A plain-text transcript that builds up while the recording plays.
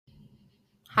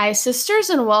Hi, sisters,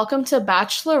 and welcome to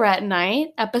Bachelorette Night,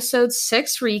 episode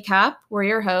 6 recap. We're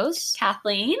your hosts,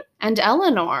 Kathleen. and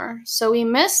Eleanor. So we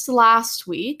missed last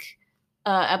week,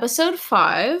 episode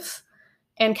 5,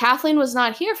 and Kathleen was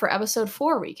not here for episode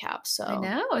 4 recap. So I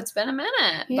know, it's been a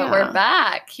minute, Yeah. but we're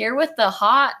back here with the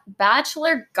hot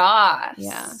Bachelor goss.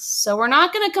 Yeah, so we're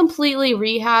not going to completely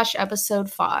rehash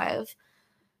episode 5,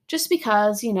 just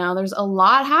because, there's a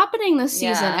lot happening this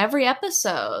season, every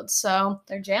episode. So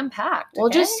they're jam-packed. We'll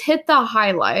just hit the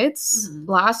highlights.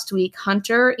 Mm-hmm. Last week,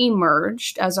 Hunter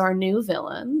emerged as our new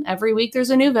villain. Every week there's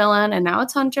a new villain, and now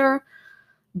it's Hunter.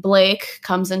 Blake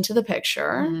comes into the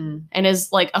picture and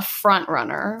is like a front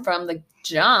runner. From the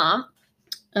jump.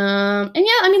 And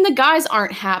yeah, the guys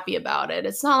aren't happy about it.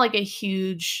 It's not like a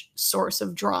huge source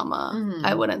of drama,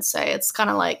 I wouldn't say. It's kind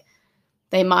of like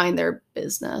they mind their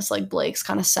business. Like Blake's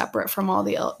kind of separate from all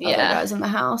the other guys in the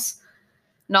house.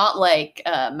 Not like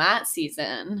Matt's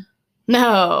season.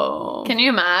 No. Can you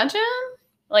imagine?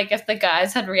 Like if the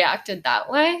guys had reacted that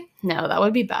way? No, that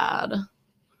would be bad.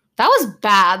 That was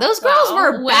bad. Those girls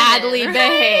were badly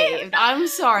behaved. I'm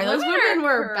sorry. Those women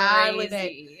were badly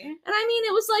behaved. And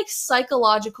it was like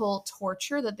psychological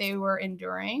torture that they were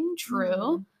enduring.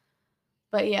 True.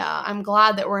 But yeah, I'm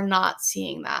glad that we're not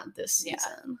seeing that this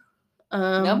season.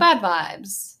 No bad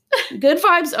vibes. Good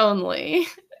vibes only.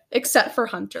 Except for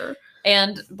Hunter.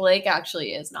 And Blake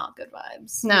actually is not good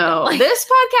vibes. No. This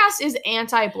podcast is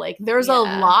anti-Blake. There's a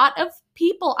lot of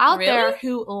people out there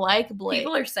who like Blake.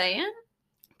 People are saying?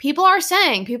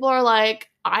 People are like,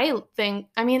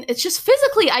 it's just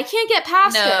physically, I can't get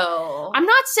past it. I'm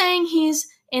not saying he's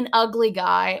an ugly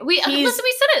guy. Listen, we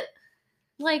said it.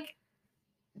 Like,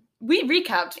 we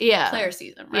recapped Claire's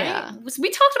season, right? Yeah. We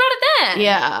talked about it then.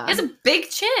 Yeah. He has a big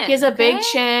chin. He has a big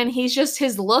chin. He's just,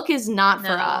 his look is not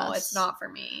for us. No, it's not for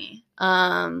me.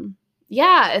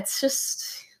 Yeah, it's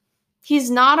just, he's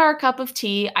not our cup of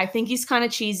tea. I think he's kind of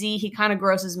cheesy. He kind of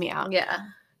grosses me out. Yeah.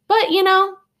 But,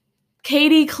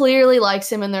 Katie clearly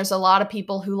likes him, and there's a lot of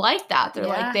people who like that. They're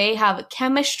like, they have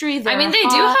chemistry. They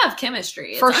do have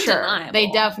chemistry. For sure. They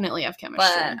definitely have chemistry.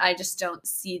 But I just don't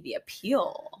see the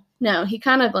appeal. No, he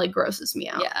kind of like grosses me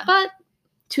out. Yeah. But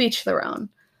to each their own.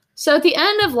 So at the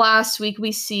end of last week,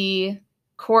 we see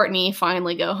Courtney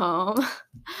finally go home.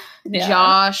 Yeah.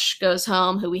 Josh goes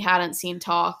home, who we hadn't seen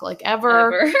talk like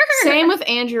ever. Same with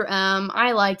Andrew M.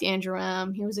 I liked Andrew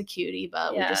M. He was a cutie,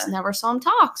 but we just never saw him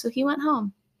talk. So he went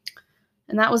home.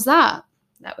 And that was that.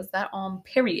 That was that on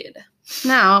period.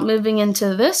 Now, moving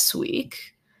into this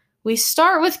week, we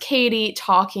start with Katie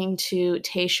talking to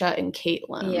Tayshia and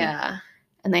Kaitlyn. Yeah.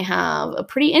 And they have a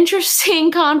pretty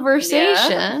interesting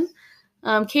conversation.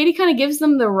 Yeah. Katie kind of gives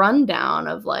them the rundown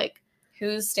of like,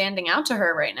 who's standing out to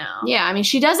her right now. Yeah,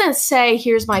 she doesn't say,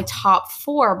 here's my top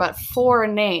 4, but 4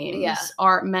 names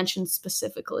are mentioned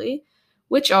specifically,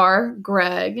 which are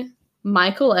Greg,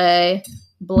 Michael A.,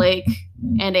 Blake,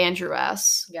 and Andrew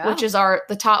S., which is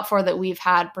the top 4 that we've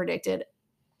had predicted,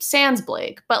 sans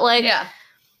Blake. But like,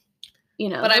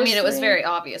 but it was very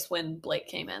obvious when Blake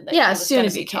came in that as soon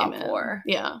as he came in. 4.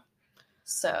 Yeah.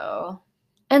 So.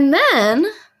 And then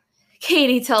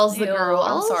Katie tells the girls,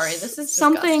 I'm sorry, this is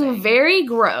something disgusting. very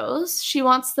gross. She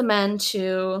wants the men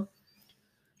to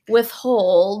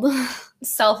withhold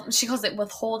she calls it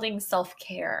withholding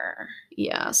self-care.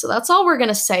 Yeah, so that's all we're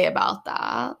gonna say about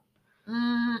that.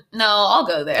 No, I'll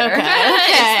go there. Okay.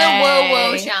 It's the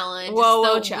whoa challenge.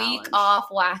 Whoa it's the challenge. Week off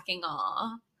whacking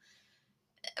off.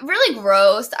 Really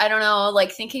gross. I don't know,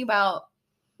 like thinking about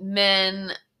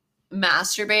men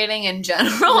masturbating in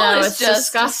general. No, is it's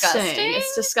just disgusting.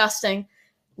 It's disgusting.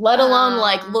 Let alone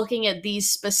like looking at these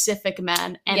specific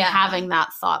men and having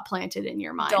that thought planted in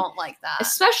your mind. Don't like that.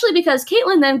 Especially because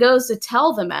Kaitlyn then goes to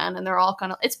tell the men and they're all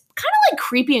it's kind of like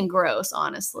creepy and gross,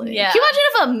 honestly. Yeah. Can you imagine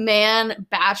if a man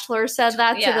bachelor said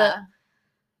that to the...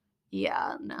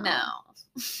 Yeah, no. No.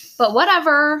 But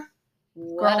whatever.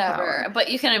 But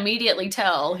you can immediately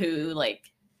tell who like...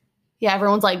 Yeah,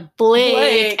 everyone's like,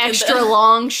 Blake extra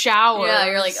long showers. Yeah,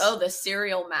 you're like, oh, the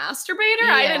serial masturbator?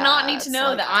 I did not need to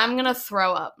know that. I'm going to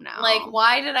throw up now. Like,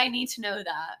 why did I need to know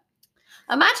that?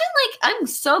 Imagine, like, I'm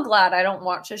so glad I don't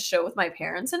watch this show with my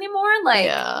parents anymore. Like,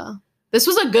 yeah. This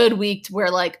was a good week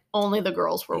where, like, only the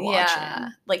girls were watching. Yeah.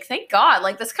 Like, thank God.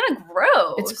 Like, that's kind of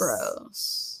gross. It's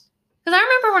gross. Because I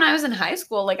remember when I was in high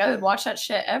school, like, I would watch that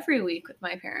shit every week with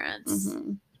my parents.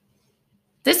 Mm-hmm.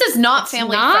 This is not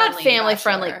family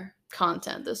friendly.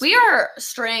 Content this week. We are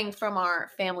straying from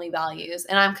our family values,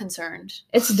 and I'm concerned.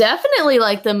 It's definitely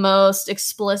like the most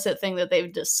explicit thing that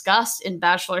they've discussed in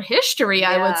Bachelor history,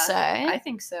 I would say. I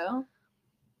think so.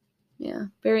 Yeah,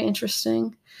 very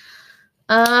interesting.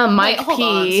 Mike Wait, hold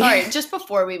P. on. Sorry, just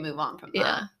before we move on from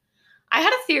that. I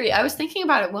had a theory. I was thinking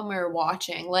about it when we were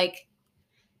watching. Like,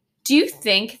 do you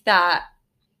think that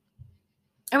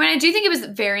I do think it was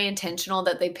very intentional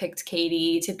that they picked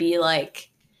Katie to be like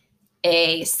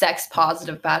a sex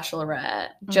positive bachelorette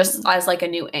just as like a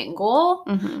new angle.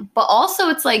 But also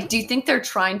it's like, do you think they're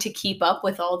trying to keep up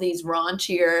with all these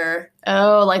raunchier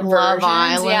like Love versions?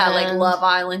 Island? Yeah, like Love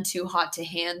Island, Too Hot to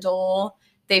Handle.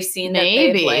 They've seen that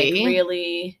they've like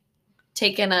really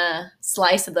taken a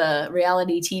slice of the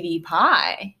reality TV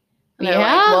pie. And they're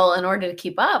like, well, in order to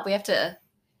keep up, we have to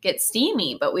get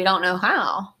steamy, but we don't know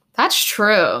how. That's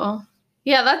true.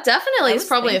 Yeah, that definitely is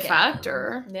probably a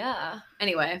factor. Yeah.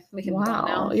 Anyway, we can move on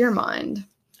now. Your mind.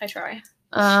 I try.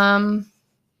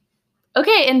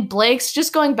 Okay, and Blake's,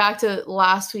 just going back to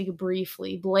last week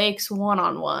briefly, Blake's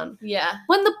one-on-one. Yeah.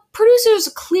 When the producers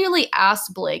clearly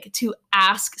asked Blake to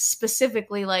ask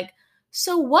specifically, like,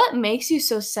 so what makes you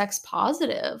so sex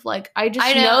positive? Like, I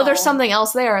know there's something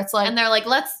else there. It's like, and they're like,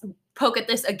 let's poke at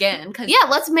this again.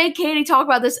 Let's make Katie talk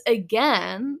about this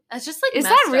again. It's just like, is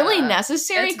that really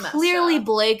necessary? Clearly,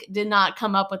 Blake did not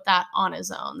come up with that on his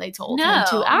own. They told him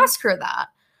to ask her that.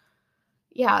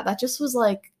 Yeah, that just was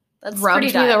like, rubbed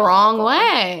me the wrong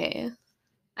way.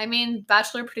 I mean,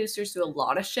 Bachelor producers do a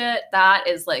lot of shit. That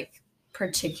is like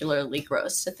particularly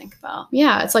gross to think about.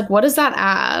 Yeah, it's like, what does that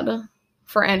add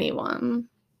for anyone?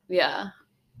 Yeah.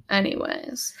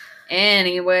 Anyways.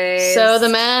 So the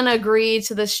men agree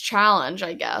to this challenge,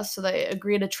 I guess. So they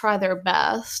agree to try their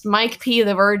best. Mike P,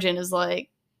 the virgin, is like,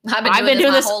 I've been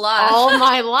doing this whole life. all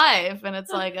my life. And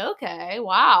it's like, okay,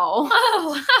 wow.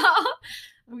 Oh, wow.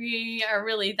 We are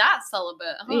really that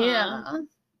celibate, huh? Yeah.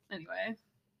 Anyway.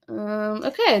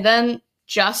 Okay, then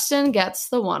Justin gets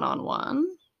the one-on-one.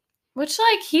 Which,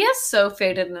 like, he has so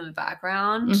faded in the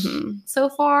background so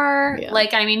far. Yeah.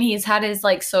 Like, I mean, he's had his,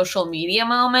 like, social media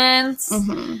moments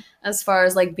as far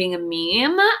as, like, being a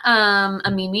meme.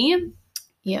 A meme.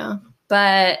 Yeah.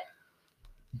 But,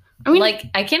 I mean, like,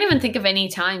 I can't even think of any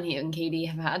time he and Katie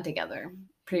have had together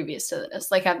previous to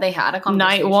this. Like, have they had a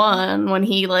conversation? Night one, when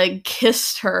he, like,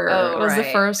 kissed her. It was the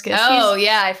first kiss.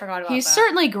 Yeah, I forgot about that. He's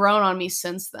certainly grown on me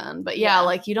since then. But yeah,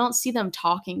 like, you don't see them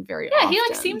talking very often. Yeah, he,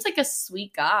 like, seems like a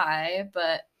sweet guy,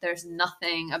 but there's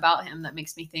nothing about him that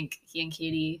makes me think he and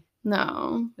Katie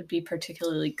would be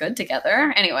particularly good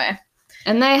together. Anyway.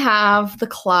 And they have the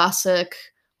classic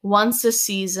once a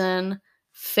season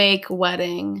fake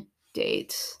wedding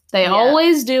date. They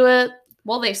always do it.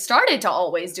 Well, they started to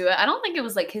always do it. I don't think it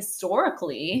was, like,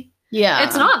 historically. Yeah.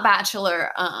 It's not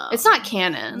Bachelor. It's not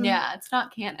canon. Yeah, it's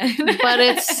not canon. But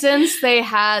it's since they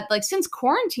had, like, since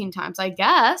quarantine times, I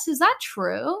guess. Is that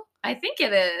true? I think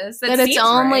it is. That it's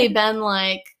only been,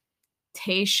 like,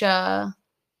 Tayshia,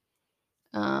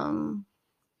 Matt.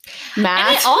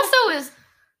 And it also is...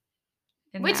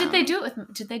 Wait, did they do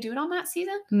it on that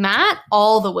season? Matt,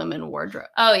 all the women wore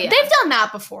Oh, yeah. They've done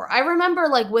that before. I remember,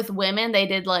 like, with women, they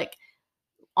did, like,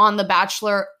 on The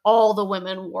Bachelor, all the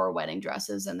women wore wedding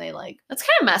dresses, and they, like, that's kind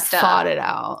of messed up. Fought it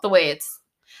out. The way it's...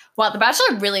 Well, The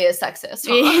Bachelor really is sexist.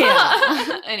 Huh?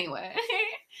 Yeah. Anyway.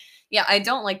 Yeah, I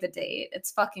don't like the date.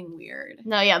 It's fucking weird.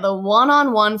 No, yeah, the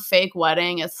one-on-one fake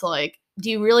wedding, it's like, do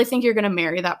you really think you're going to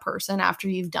marry that person after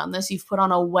you've done this? You've put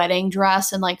on a wedding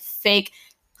dress and, like, fake...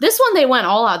 This one, they went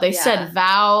all out. They said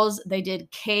vows. They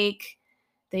did cake.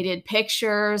 They did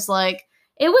pictures. Like,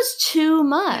 it was too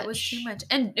much. It was too much.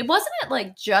 And it wasn't it,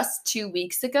 like, just 2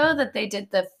 weeks ago that they did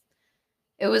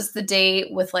it was the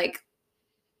date with, like,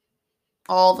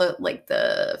 all the, like,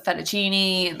 the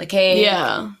fettuccine and the cake.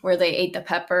 Yeah. Where they ate the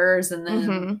peppers and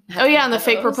then... and the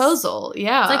fake proposal.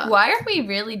 Yeah. It's like, why are we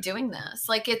really doing this?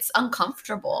 Like, it's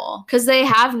uncomfortable. Because they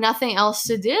have nothing else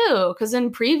to do. Because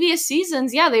in previous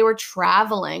seasons, they were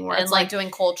traveling. Where and, it's like,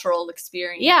 doing cultural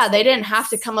experiences. Yeah, they didn't have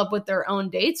to come up with their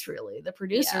own dates, really. The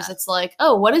producers, it's like,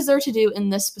 oh, what is there to do in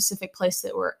this specific place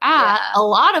that we're at? Yeah. A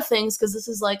lot of things, because this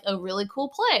is, like, a really cool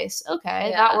place.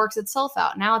 Okay, that works itself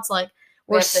out. Now it's like,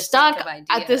 we're stuck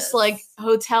at this, like,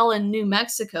 hotel in New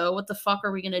Mexico. What the fuck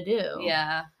are we going to do?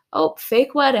 Yeah. Oh,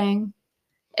 fake wedding.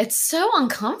 It's so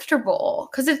uncomfortable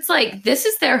because it's like, this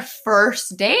is their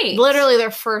first date. Literally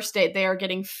their first date. They are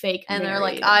getting fake and married. They're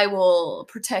like, I will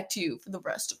protect you for the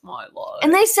rest of my life.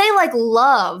 And they say, like,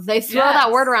 love. They throw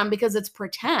that word around because it's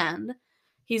pretend.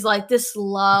 He's like, this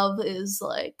love is,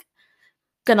 like,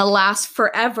 gonna last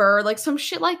forever, like some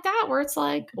shit like that, where it's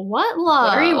like, what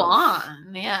love? What are you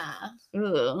on? Yeah.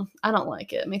 Ugh, I don't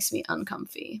like it. It makes me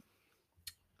uncomfy.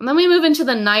 And then we move into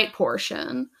the night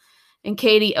portion, and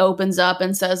Katie opens up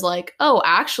and says, like, oh,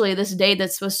 actually, this date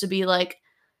that's supposed to be, like,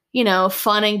 you know,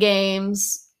 fun and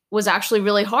games was actually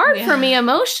really hard for me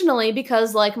emotionally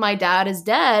because, like, my dad is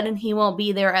dead and he won't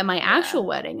be there at my actual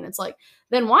wedding. And it's like,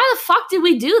 then why the fuck did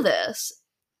we do this?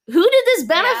 Who did this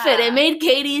benefit? It made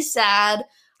Katie sad.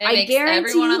 I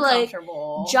guarantee, like,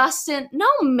 Justin, no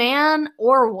man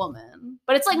or woman.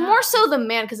 But it's, like, more so the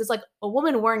man because it's, like, a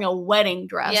woman wearing a wedding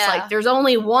dress. Yeah. Like, there's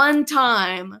only one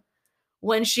time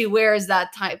when she wears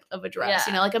that type of a dress.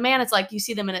 You know, like, a man, it's like you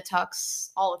see them in a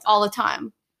tux all the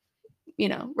time. You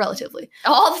know, relatively.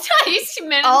 All the time. You see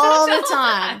men all the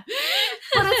time.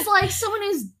 But it's like someone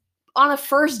who's on a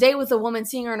first date with a woman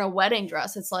seeing her in a wedding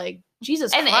dress. It's like,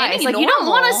 Jesus Christ. Like, you don't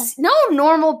want to... No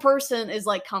normal person is,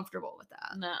 like, comfortable with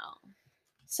that. No.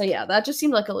 So, yeah, that just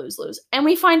seemed like a lose-lose. And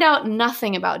we find out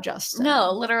nothing about Justin.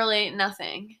 No, literally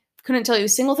nothing. Couldn't tell you a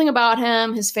single thing about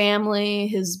him, his family,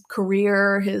 his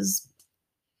career, his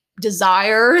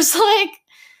desires. Like...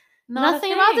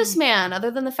 Nothing about this man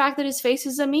other than the fact that his face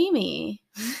is a meme.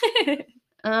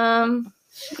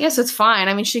 Yes, it's fine.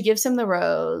 I mean, she gives him the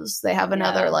rose. They have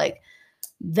another, like,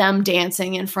 them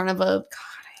dancing in front of a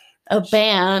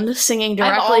band singing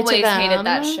directly to them. I've always hated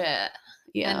that shit.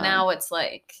 Yeah. And now it's,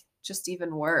 like, just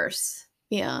even worse.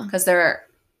 Yeah. Because they're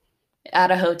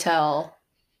at a hotel.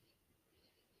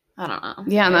 I don't know.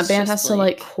 Yeah, and that band has to,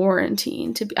 like,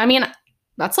 quarantine to be... I mean...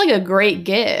 That's, like, a great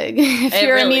gig. If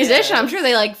you're really a musician, I'm sure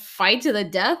they, like, fight to the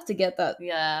death to get that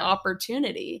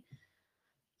opportunity.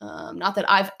 Not that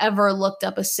I've ever looked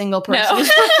up a single person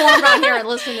who's performed on here and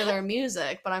listened to their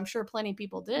music, but I'm sure plenty of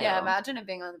people do. Yeah, imagine it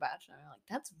being on The Bachelor. Like,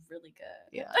 that's really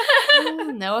good. Yeah.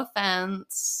 No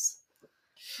offense.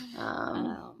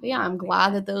 But yeah, I'm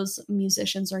glad that those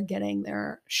musicians are getting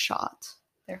their shot.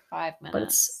 They're 5 minutes. But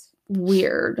it's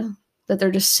weird that they're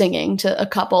just singing to a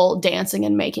couple dancing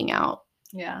and making out.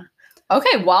 Yeah.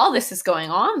 Okay, while this is going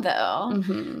on, though,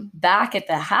 back at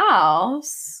the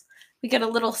house, we get a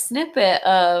little snippet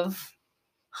of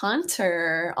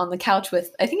Hunter on the couch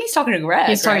with, I think he's talking to Greg.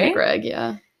 He's talking to Greg,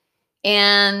 yeah.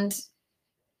 And,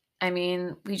 I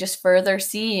mean, we just further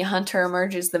see Hunter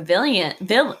emerges the villain.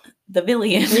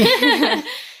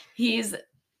 He's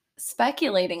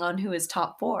speculating on who is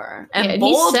top 4. And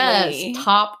boldly, he says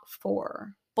top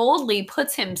 4. Boldly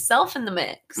puts himself in the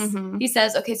mix. He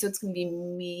says, okay, so it's going to be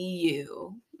me,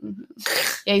 you.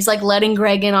 Yeah, he's like letting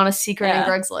Greg in on a secret, and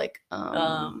Greg's like,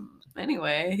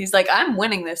 anyway, he's like, I'm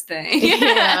winning this thing. He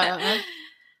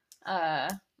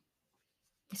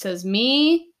says,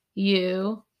 me,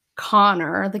 you,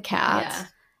 Connor, the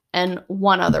cat, and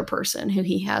one other person who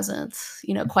he hasn't,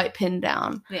 quite pinned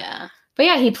down. Yeah. But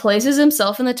yeah, he places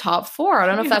himself in the top 4. I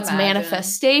don't know if that's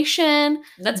manifestation,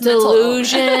 that's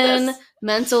delusion,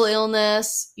 mental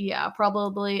illness. Yeah,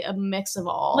 probably a mix of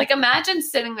all. Like, imagine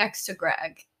sitting next to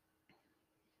Greg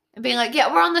and being like,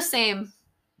 yeah, we're on the same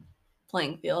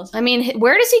playing field. I mean,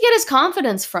 where does he get his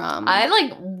confidence from?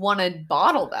 I, want to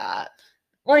bottle that.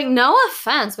 Like, no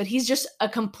offense, but he's just a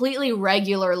completely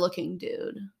regular looking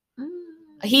dude.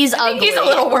 He's ugly. He's a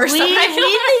little worse than I we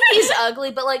think he's ugly,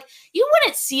 but, like, you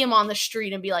wouldn't see him on the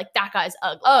street and be like, that guy's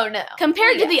ugly. Oh, no.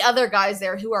 Compared to the other guys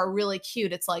there who are really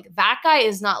cute, it's like, that guy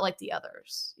is not like the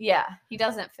others. Yeah, he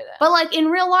doesn't fit in. But, like, in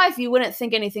real life, you wouldn't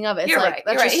think anything of it. It's You're like, right.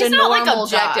 that's just he's a not, normal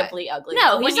like, objectively guy. ugly.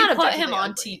 No, he's not when you put him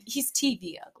on TV, he's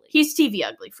TV ugly. He's TV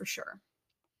ugly, for sure.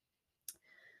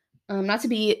 Not to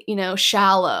be,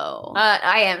 shallow.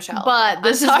 I am shallow. But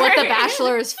this is what The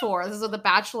Bachelor is for. This is what The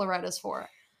Bachelorette is for.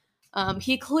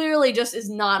 He clearly just is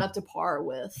not up to par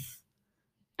with.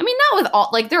 I mean, not with all.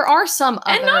 Like, there are some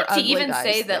other. And not to even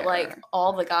say there. that, like,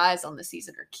 all the guys on the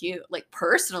season are cute. Like,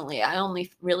 personally, I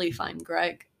only really find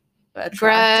Greg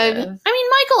attractive. I mean,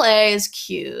 Michael A. is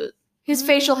cute. His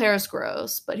facial hair is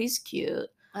gross, but he's cute.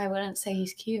 I wouldn't say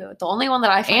he's cute. The only one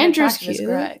that I find attractive is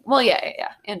Greg. Well,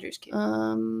 yeah. Andrew's cute.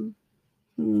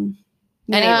 Anyway,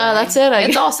 that's it.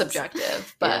 It's all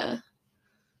subjective, but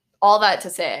all that to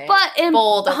say. But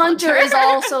bold Hunter is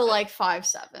also like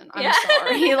 5'7". I'm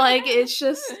sorry. Like, it's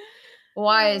just,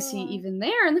 why is he even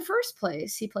there in the first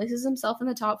place? He places himself in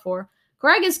the top 4.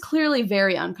 Greg is clearly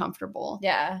very uncomfortable.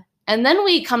 Yeah. And then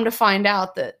we come to find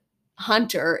out that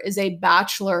Hunter is a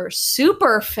Bachelor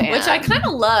super fan. Which I kind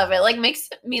of love. It, like,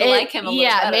 makes me like him a little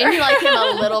better. Yeah, it made me like him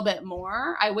a little bit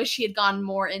more. I wish he had gone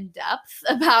more in depth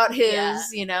about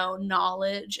his,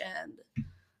 knowledge and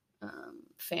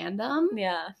fandom.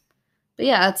 Yeah. But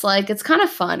yeah, it's like, it's kind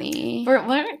of funny.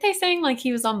 Weren't they saying, like,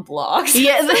 he was on blogs?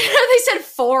 Yeah, they said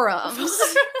forums.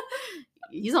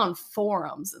 He's on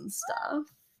forums and stuff.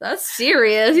 That's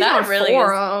serious. He's on really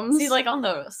forums. Is he, like, on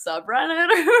the subreddit or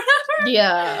whatever?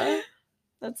 Yeah.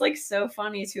 That's like so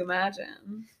funny to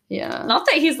imagine. Yeah. Not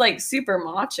that he's like super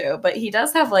macho, but he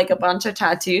does have like a bunch of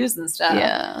tattoos and stuff.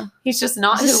 Yeah. He's just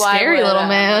not He's who a scary I would, little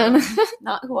man.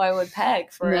 not who I would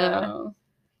peg for No.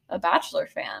 a Bachelor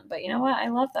fan. But you know what? I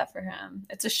love that for him.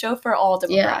 It's a show for all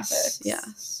demographics.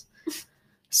 Yes.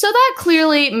 So that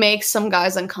clearly makes some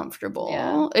guys uncomfortable.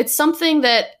 Yeah. It's something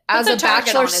that as a Puts a target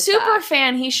Bachelor on his super back.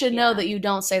 fan, he should know Yeah. that you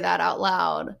don't say that out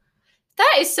loud.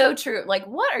 That is so true. Like,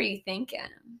 what are you thinking?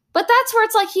 But that's where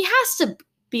it's like he has to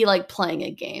be like playing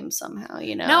a game somehow,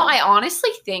 you know? No, I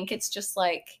honestly think it's just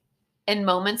like in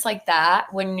moments like that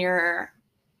when you're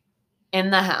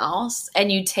in the house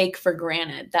and you take for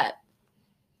granted that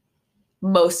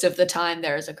most of the time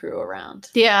there is a crew around.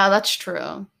 Yeah, that's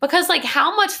true. Because like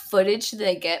how much footage do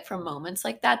they get from moments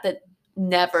like that that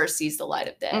never sees the light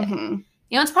of day? Mm-hmm.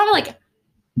 You know, it's probably like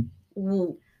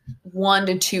 1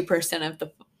 to 2% of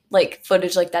the like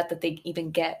footage like that they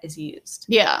even get is used.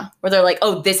 Yeah. Where they're like,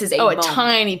 oh, this is a moment.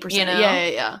 tiny percent. You know?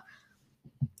 Yeah.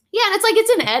 Yeah, and it's like it's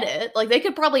an edit. Like they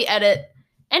could probably edit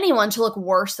anyone to look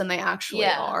worse than they actually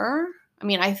are. I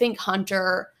mean, I think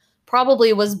Hunter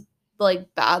probably was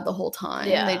like bad the whole time.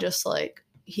 Yeah. They just like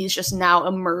he's just now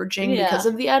emerging because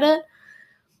of the edit.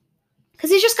 Because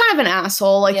he's just kind of an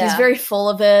asshole. Like he's very full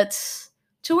of it.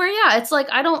 To where, it's like,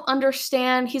 I don't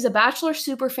understand. He's a Bachelor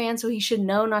super fan, so he should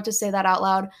know not to say that out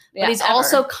loud. But he's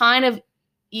also kind of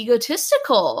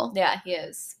egotistical. Yeah, he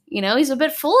is. You know, he's a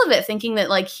bit full of it, thinking that,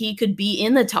 like, he could be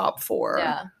in the top 4.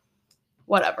 Yeah.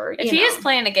 Whatever. If he is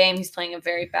playing a game, he's playing a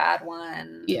very bad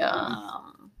one. Yeah.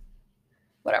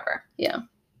 Whatever. Yeah.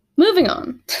 Moving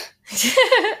on.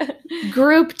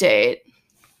 Group date.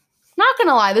 Not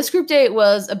gonna lie, this group date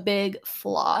was a big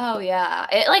flop. Oh yeah,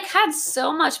 it like had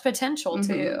so much potential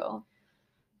too.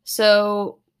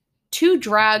 So 2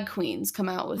 drag queens come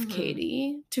out with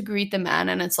Katie to greet the men,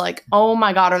 and it's like, oh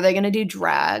my god, are they gonna do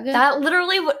drag? That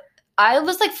literally, I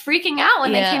was like freaking out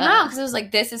when they came out because it was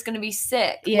like, this is gonna be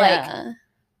sick. Yeah. Like,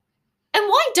 and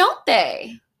why don't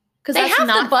they? Because they that's have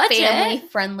not the budget. family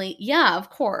friendly. Yeah,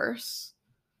 of course.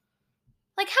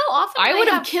 Like, how often I would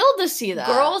have killed to see that.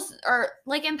 Girls are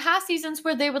like in past seasons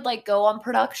where they would like go on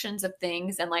productions of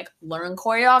things and like learn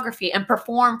choreography and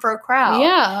perform for a crowd.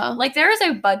 Yeah. Like there is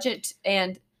a budget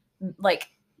and like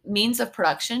means of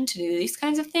production to do these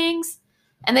kinds of things.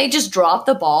 And they just drop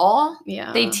the ball.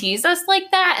 Yeah. They tease us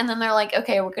like that. And then they're like,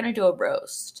 okay, we're going to do a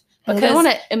roast. Because they want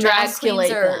to drag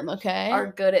emasculate queens them, okay? are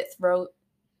good at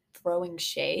throwing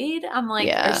shade. I'm like,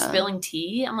 or spilling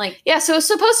tea. I'm like, yeah, so it's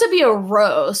supposed to be a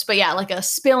roast, but like a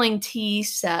spilling tea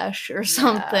sesh or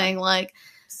something like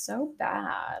so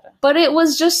bad. But it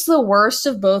was just the worst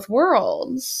of both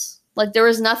worlds. Like there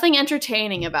was nothing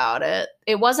entertaining about it.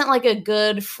 It wasn't like a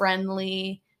good,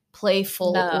 friendly,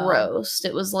 playful roast.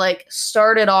 It was like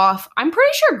started off. I'm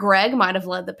pretty sure Greg might have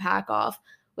led the pack off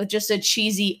with just a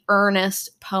cheesy,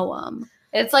 earnest poem.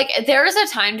 It's like there is a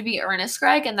time to be earnest,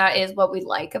 Greg, and that is what we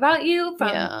like about you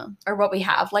from, or what we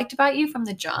have liked about you from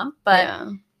the jump. But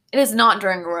it is not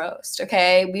during a roast,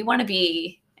 okay? We want to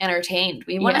be entertained.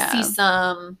 We want to see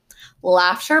some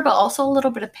laughter, but also a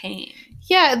little bit of pain.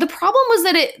 Yeah, the problem was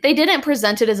that they didn't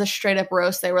present it as a straight up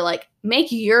roast. They were like,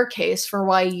 make your case for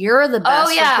why you're the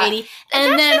best for Katie,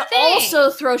 and then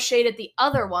also throw shade at the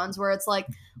other ones where it's like,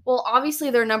 well,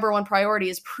 obviously their number one priority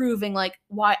is proving like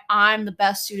why I'm the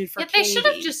best suited for Katie. They should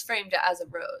have just framed it as a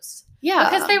roast. Yeah.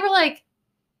 Because they were like,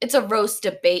 it's a roast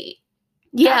debate.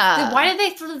 Yeah. Why did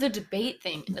they throw the debate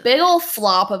thing? Big old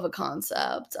flop of a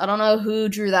concept. I don't know who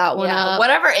drew that one up.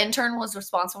 Whatever intern was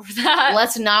responsible for that.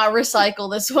 Let's not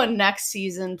recycle this one next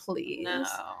season, please. No.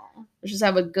 Let's just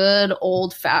have a good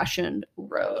old fashioned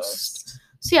roast.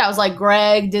 So yeah, I was like,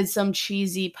 Greg did some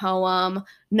cheesy poem.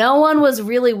 No one was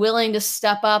really willing to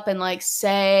step up and like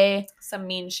say some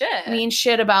mean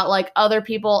shit about like other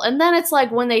people. And then it's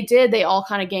like when they did, they all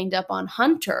kind of ganged up on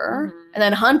Hunter. And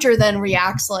then Hunter then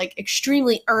reacts like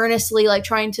extremely earnestly, like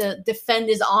trying to defend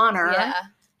his honor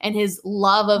and his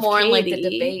love of more Katie. Like the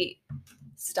debate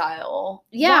style.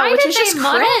 Yeah, why which did is they just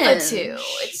muddle cringe. the two?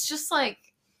 It's just like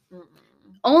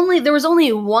there was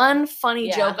only one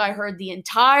funny joke I heard the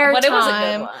entire time. It was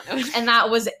a good one. And that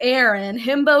was Aaron,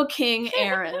 Himbo King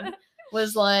Aaron,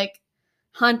 was like,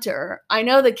 Hunter, I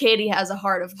know that Katie has a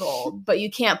heart of gold, but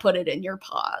you can't put it in your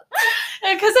pot.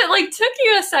 Because it like took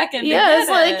you a second. Yeah, it's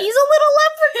like he's a little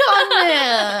leprechaun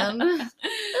man.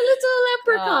 A little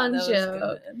leprechaun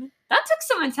joke. That took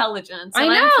some intelligence. I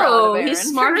know. He's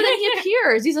smarter than he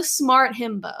appears. He's a smart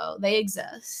himbo. They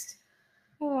exist.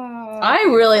 I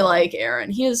really like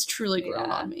Aaron. He has truly grown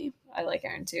on me. I like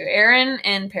Aaron too. Aaron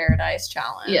in Paradise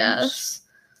Challenge. Yes.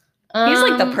 He's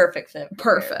like the perfect fit.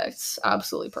 Perfect.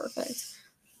 Absolutely perfect.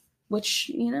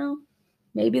 Which,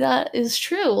 maybe that is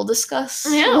true. We'll discuss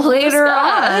later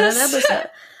on in an episode.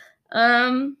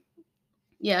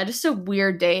 Yeah, just a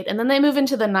weird date. And then they move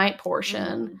into the night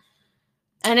portion.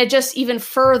 And it just even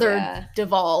further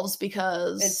devolves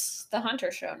because it's the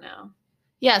Hunter show now.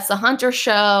 Yeah, it's the Hunter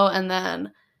show. And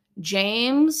then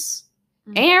James,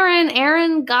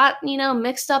 Aaron got,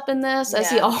 mixed up in this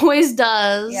as he always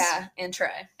does. Yeah,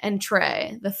 and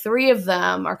Trey. The three of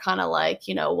them are kind of like,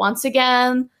 once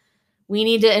again, we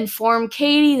need to inform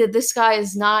Katie that this guy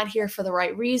is not here for the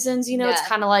right reasons. It's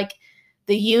kind of like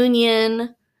the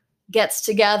Union gets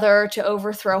together to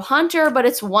overthrow Hunter, but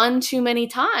it's one too many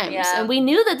times. Yeah. And we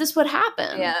knew that this would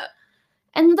happen. Yeah.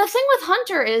 And the thing with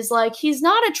Hunter is, like, he's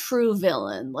not a true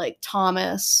villain like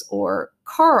Thomas or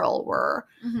Carl were.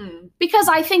 Mm-hmm. Because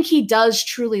I think he does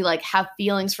truly, like, have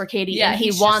feelings for Katie and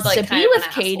he wants to be with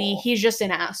Katie. He's just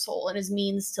an asshole. And his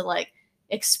means to, like,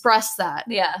 express that.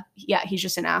 Yeah. Yeah, he's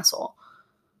just an asshole.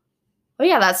 But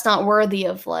yeah, that's not worthy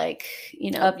of, like,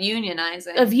 of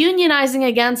unionizing. Of unionizing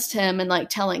against him and, like,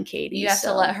 telling Katie. You have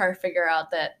to let her figure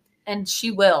out that, and she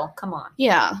will. Come on.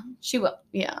 Yeah. She will.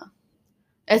 Yeah.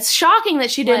 It's shocking that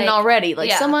she didn't already.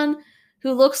 Like, someone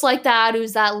who looks like that,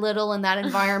 who's that little in that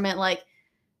environment, like,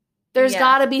 there's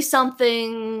got to be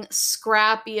something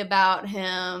scrappy about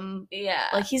him. Yeah.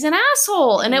 Like, he's an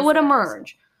asshole, and it would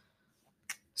emerge.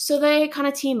 So they kind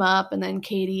of team up, and then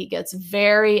Katie gets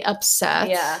very upset.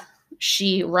 Yeah.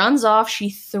 She runs off. She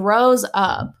throws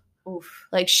up. Oof.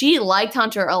 Like, she liked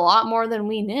Hunter a lot more than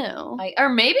we knew. Or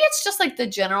maybe it's just, like, the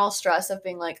general stress of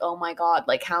being like, oh, my God,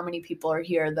 like, how many people are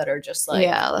here that are just, like...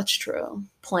 Yeah, that's true.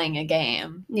 Playing a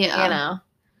game. Yeah.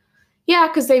 Yeah,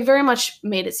 because they very much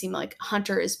made it seem like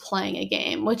Hunter is playing a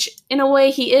game, which, in a way,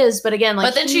 he is. But again, like...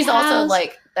 But then she's also,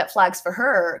 like, that flags for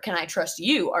her, can I trust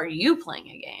you? Are you playing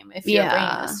a game if you're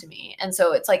bringing this to me? And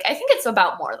so it's, like, I think it's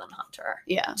about more than Hunter.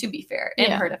 Yeah. To be fair, in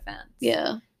her defense.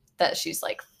 Yeah. That she's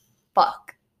like,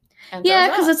 fuck. Yeah,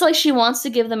 because it's like she wants to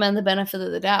give the men the benefit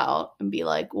of the doubt and be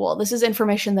like, well, this is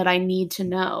information that I need to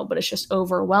know, but it's just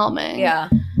overwhelming. Yeah.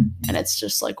 And it's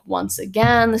just like, once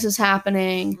again, this is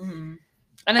happening. Mm-hmm.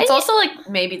 And it's also like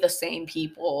maybe the same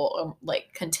people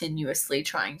like continuously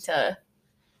trying to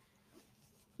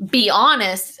be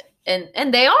honest.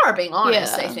 And they are being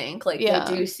honest, I think. Like they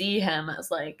do see him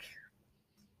as like...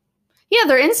 Yeah,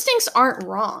 their instincts aren't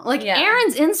wrong. Like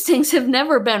Aaron's instincts have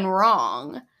never been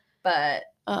wrong. But...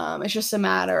 it's just a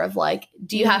matter of like,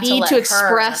 do you need to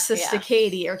express this to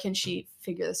Katie, or can she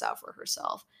figure this out for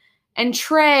herself? And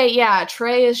Trey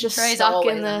is just stuck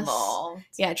in this. Involved.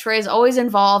 Yeah, Trey's always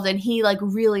involved, and he like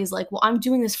really is like, well, I'm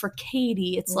doing this for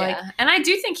Katie. It's like, and I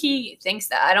do think he thinks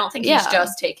that. I don't think he's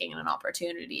just taking an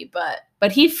opportunity,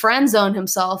 but he friend zoned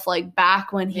himself like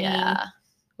back when he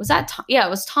was that. It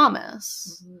was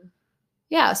Thomas. Mm-hmm.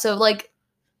 Yeah, so like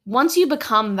once you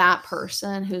become that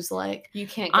person who's like, you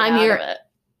can't get out of it.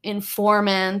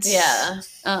 Informant. Yeah.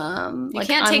 You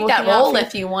can't take that role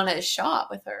if you want to shop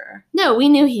with her. No, we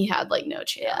knew he had like no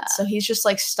chance. Yeah. So he's just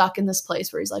like stuck in this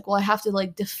place where he's like, well, I have to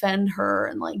like defend her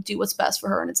and like do what's best for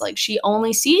her. And it's like, she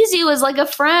only sees you as like a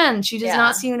friend. She does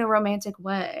not see you in a romantic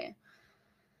way.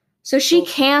 So she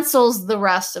cancels the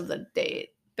rest of the date.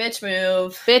 Bitch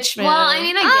move. Well, I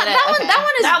mean, I get it.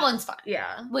 That one's fine.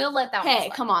 Yeah. We'll let that one.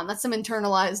 Hey, come on. That's some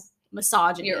internalized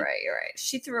misogyny. You're right.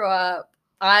 She threw up.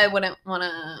 I wouldn't want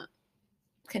to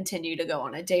continue to go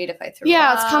on a date if I threw up.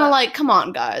 Yeah, it's kind of like, come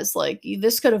on, guys. Like,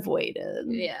 this could have waited.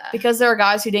 Yeah. Because there are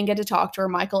guys who didn't get to talk to her.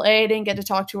 Michael A. didn't get to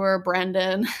talk to her.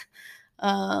 Brendan.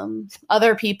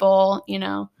 Other people,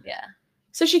 Yeah.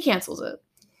 So she cancels it.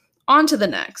 On to the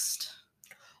next.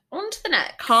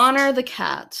 Connor the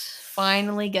cat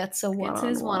finally gets a one-on-one. It's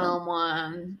his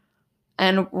one-on-one.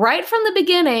 And right from the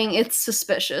beginning, it's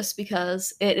suspicious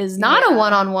because it is not a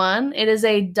one-on-one. It is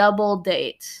a double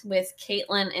date. With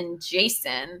Caitlin and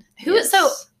Jason.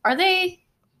 So, are they...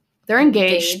 They're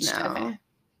engaged now. Okay.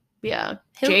 Yeah.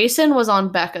 Jason was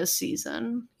on Becca's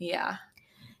season. Yeah.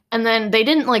 And then they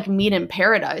didn't, like, meet in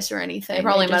Paradise or anything. They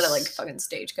probably met at, like, fucking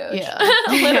Stagecoach. Yeah.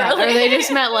 Literally. Or they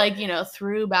just met, like,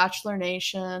 through Bachelor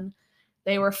Nation.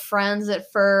 They were friends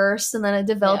at first, and then it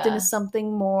developed into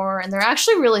something more. And they're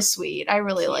actually really sweet. I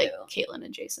really like Caitlin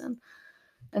and Jason.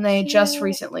 And they just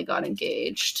recently got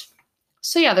engaged.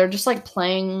 So, yeah, they're just, like,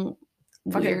 playing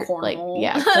fucking cornhole.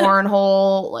 Like,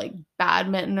 cornhole, like,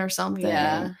 badminton or something.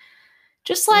 Yeah.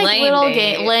 Just, like,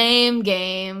 lame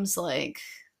games. Like,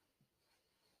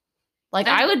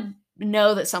 I would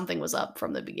know that something was up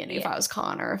from the beginning if I was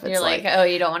Connor. If it's you're like, oh,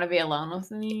 you don't want to be alone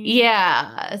with me?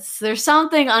 Yeah. There's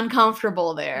something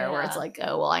uncomfortable there where it's like,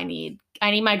 oh, well, I need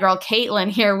my girl Caitlin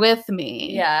here with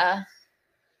me. Yeah.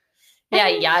 Yeah,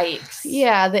 yikes.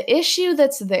 Yeah, the issue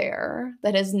that's there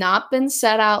that has not been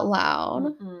said out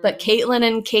loud, but Caitlyn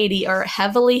and Katie are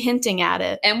heavily hinting at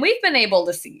it. And we've been able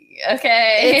to see,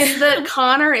 okay? It's that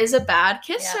Connor is a bad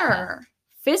kisser. Yeah.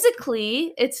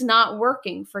 Physically, it's not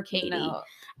working for Katie. No.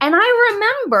 And I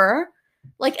remember,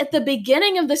 like, at the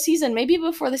beginning of the season, maybe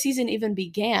before the season even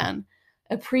began,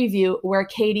 a preview where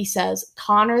Katie says,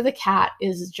 Connor the cat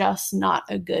is just not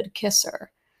a good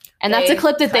kisser. And that's a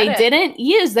clip that they didn't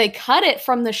use. They cut it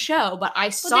from the show, but I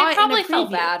saw it in a preview. They probably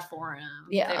felt bad for him.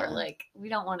 Yeah. They were like, we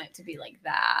don't want it to be like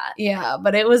that. Yeah,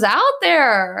 but it was out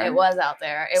there. It was out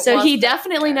there. So he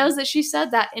definitely knows that she said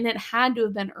that, and it had to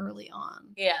have been early on.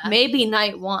 Yeah. Maybe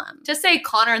night one. To say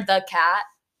Connor the cat.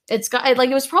 It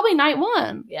was probably night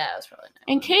one. Yeah, it was probably night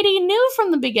one. And Katie knew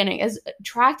from the beginning, as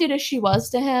attracted as she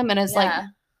was to him and as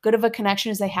good of a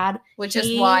connection as they had. Which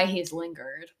is why he's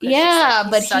lingered. Yeah,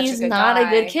 but he's not a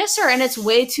good kisser, and it's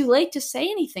way too late to say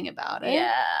anything about it.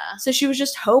 Yeah. So she was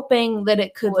just hoping that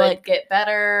it could get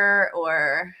better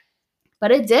or...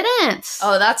 But it didn't.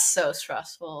 Oh, that's so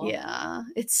stressful. Yeah.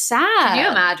 It's sad. Can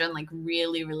you imagine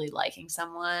really, really liking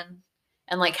someone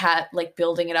and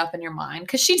building it up in your mind?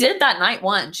 Because she did that night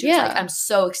one. She was like, I'm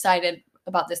so excited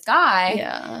about this guy.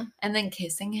 Yeah. And then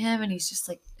kissing him, and he's just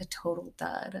like a total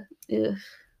dud. Ugh.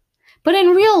 But in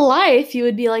real life, you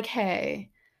would be like,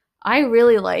 hey, I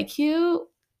really like you.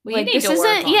 We need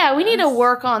to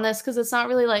work on this because it's not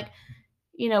really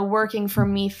working for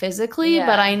me physically,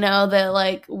 but I know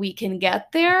that we can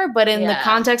get there. But in the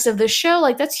context of the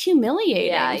show, that's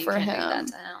humiliating for him.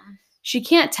 She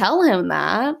can't tell him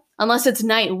that unless it's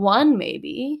night one,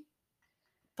 maybe.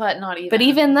 But not even. But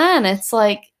even then, it's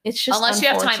it's just unless you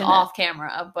have time off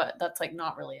camera, but that's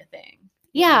not really a thing.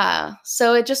 Yeah.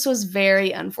 So it just was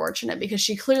very unfortunate because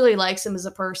she clearly likes him as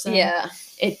a person. Yeah.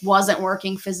 It wasn't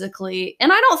working physically.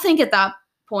 And I don't think at that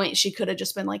point she could have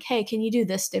just been like, hey, can you do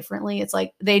this differently? It's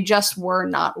they just were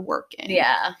not working.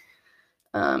 Yeah.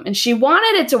 And she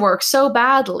wanted it to work so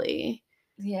badly.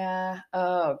 Yeah.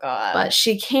 Oh, God. But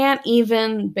she can't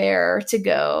even bear to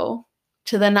go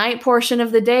to the night portion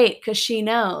of the date because she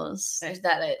knows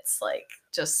that it's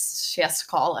just she has to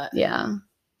call it. Yeah.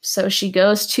 So she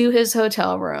goes to his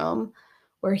hotel room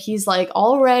where he's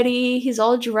all ready, he's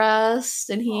all dressed,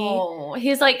 and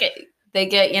he's they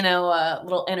get, a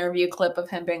little interview clip of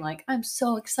him being like, I'm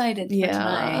so excited for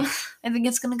tonight. I think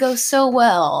it's going to go so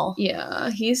well. Yeah,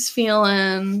 he's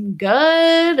feeling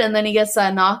good. And then he gets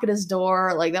that knock at his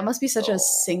door. That must be such a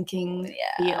sinking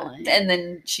feeling. And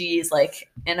then she's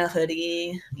in a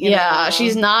hoodie.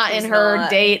 She's not in her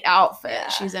date outfit. Yeah.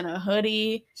 She's in a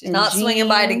hoodie. She's not jeans. Swinging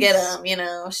by to get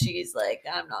him, She's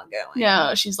I'm not going.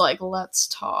 No, she's let's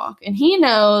talk. And he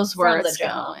knows where it's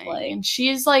going. And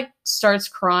she's starts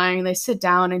crying. They sit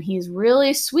down and he's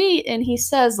really sweet. And he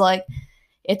says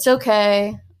it's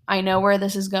okay. I know where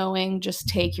this is going. Just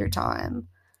take your time.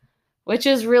 Which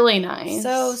is really nice.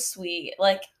 So sweet.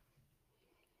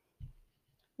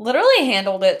 Literally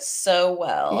handled it so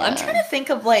well. Yeah. I'm trying to think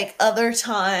of other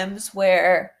times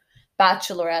where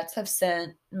bachelorettes have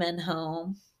sent men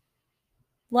home.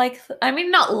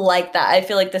 Not like that. I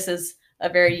feel like this is a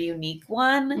very unique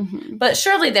one. Mm-hmm. But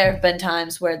surely there have been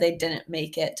times where they didn't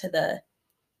make it to the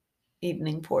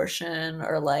evening portion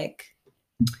or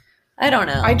I don't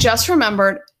know. I just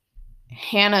remembered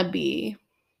Hannah B.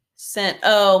 sent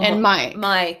and Mike.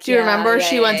 Mike. Do you remember?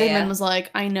 She went to him and was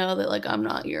like, I know that I'm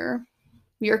not your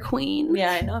queen.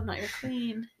 Yeah, I know I'm not your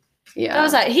queen. Yeah. That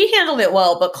was that. He handled it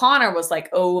well, but Connor was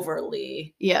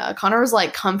overly. Yeah, Connor was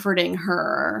comforting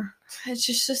her. It's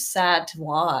just sad to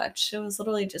watch. It was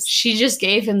literally just. She just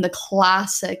gave him the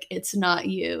classic, it's not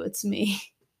you, it's me.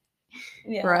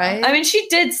 Yeah. Right? She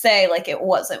did say it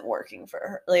wasn't working for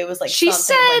her. It was she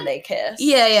something said, when they kissed.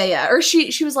 Yeah. Or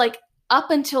she was up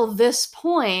until this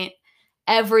point,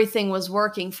 everything was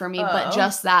working for me, but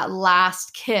just that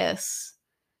last kiss,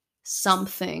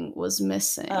 something was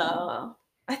missing. Oh.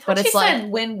 I thought she said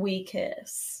when we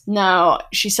kiss. No,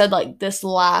 she said this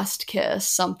last kiss,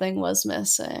 something was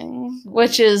missing,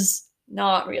 which is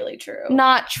not really true.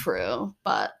 Not true,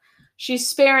 but she's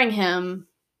sparing him.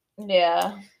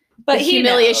 Yeah. But the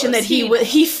humiliation that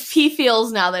he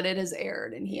feels now that it has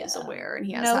aired and he is aware and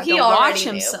he has to watch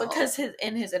himself. Because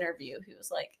in his interview, he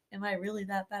was like, am I really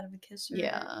that bad of a kisser?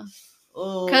 Yeah.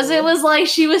 Because it was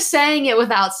she was saying it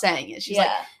without saying it. She's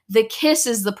the kiss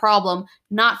is the problem,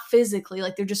 not physically.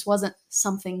 There just wasn't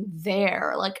something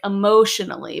there,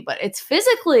 emotionally, but it's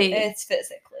physically. It's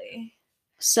physically.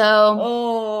 So.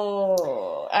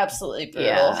 Oh, absolutely brutal.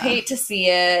 Yeah. Hate to see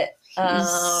it.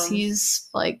 He's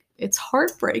it's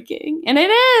heartbreaking. And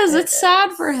it is. It's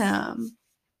sad for him.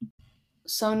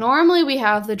 So normally we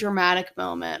have the dramatic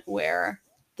moment where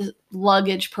the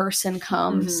luggage person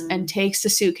comes and takes the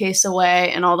suitcase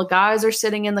away, and all the guys are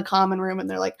sitting in the common room and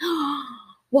they're like, oh,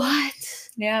 what?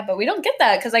 Yeah, but we don't get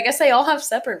that because I guess they all have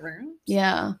separate rooms.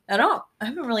 Yeah. I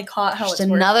haven't really caught how Just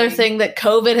it's another working. thing that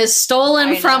COVID has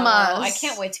stolen from us. I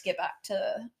can't wait to get back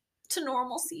to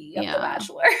normalcy of Yeah. The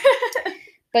Bachelor.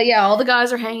 But yeah, all the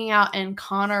guys are hanging out, and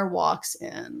Connor walks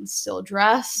in, still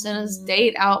dressed in his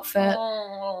date outfit,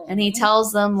 and he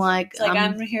tells them, like, it's like,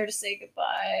 I'm here to say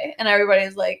goodbye. And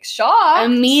everybody's, like, shocked.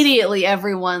 Immediately,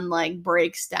 everyone, like,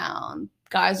 breaks down.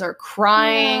 Guys are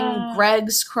crying. Yeah.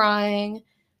 Greg's crying.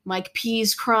 Mike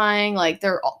P's crying. Like,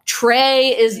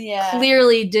 Trey is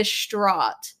clearly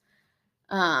distraught.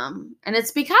 And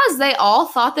it's because they all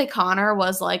thought that Connor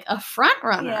was like a front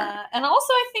runner. Yeah. And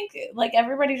also I think like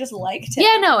everybody just liked him.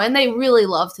 Yeah, no, and they really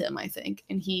loved him, I think.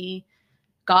 And he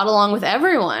got along with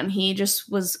everyone. He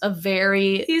just was a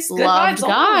very loved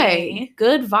guy. Only.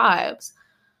 Good vibes.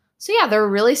 So yeah, they're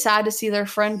really sad to see their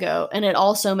friend go. And it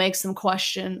also makes them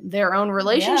question their own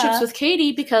relationships with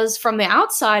Katie, because from the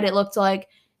outside it looked like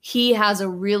he has a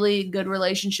really good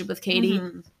relationship with Katie.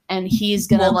 And he's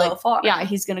gonna go far. Yeah,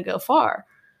 he's gonna go far.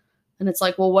 And it's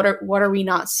like, well, what are we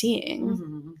not seeing?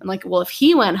 And like, well, if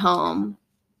he went home,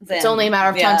 then, it's only a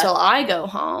matter of time till I go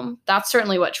home. That's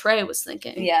certainly what Trey was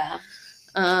thinking. Yeah.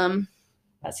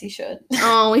 As he should.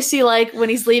 We see like when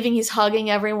he's leaving, he's hugging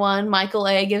everyone. Michael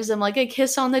A gives him like a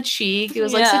kiss on the cheek. It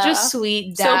was like such a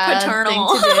sweet dad paternal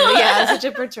thing to do. Yeah, such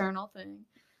a paternal thing.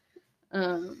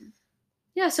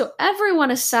 Yeah, so everyone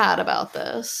is sad about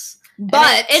this.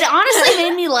 But it honestly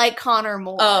made me like Connor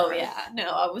more. Oh, yeah. No,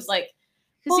 I was like,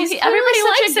 because everybody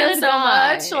likes him so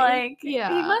guy. much. Like, he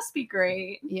must be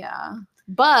great. Yeah.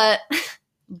 But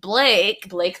Blake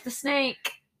the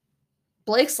snake.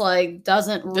 Blake's like,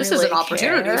 doesn't really This is an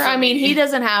opportunity care. for I mean, me. he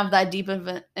doesn't have that deep of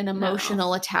an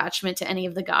emotional attachment to any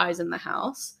of the guys in the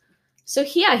house. So,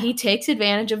 yeah, he takes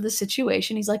advantage of the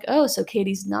situation. He's like, oh, so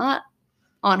Katie's not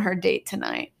on her date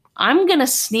tonight. I'm going to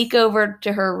sneak over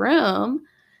to her room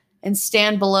and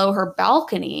stand below her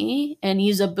balcony and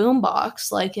use a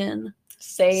boombox like in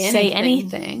Say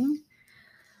Anything.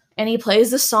 And he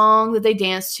plays the song that they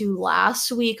danced to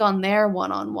last week on their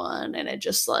one-on-one. And it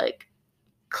just like,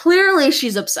 clearly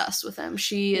she's obsessed with him.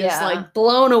 She is like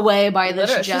blown away by this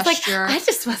gesture. She's like, I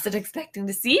just wasn't expecting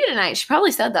to see you tonight. She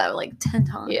probably said that like 10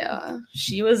 times. Yeah.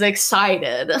 She was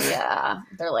excited. Yeah.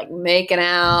 They're like making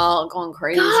out, going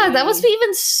crazy. God, that must be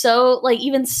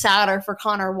even sadder for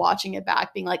Connor watching it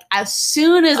back, being like, as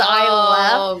soon as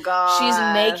I left, she's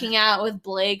making out with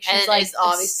Blake. She's like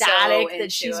ecstatic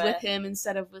that she's with him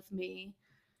instead of with me.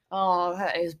 Oh,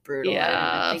 that is brutal.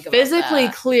 Yeah, physically,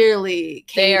 clearly,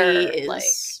 Katie is like.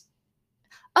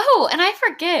 Oh, and I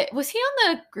forget. Was he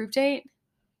on the group date?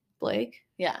 Blake?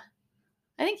 Yeah,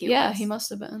 I think he. Yeah, was. He must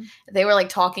have been. They were like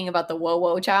talking about the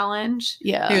whoa challenge.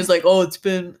 Yeah, he was like, "Oh, it's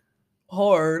been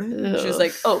hard." She was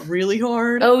like, "Oh, really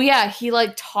hard?" Oh yeah, he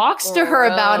like talks to her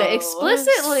about it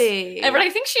explicitly. But I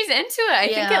think she's into it. I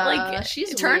think it like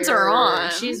it turns her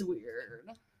on. She's weird.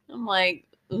 I'm like.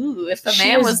 Ooh, if the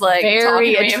man was like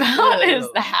talking to me about his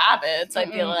habits,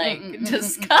 I'd be like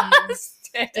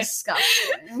disgusted.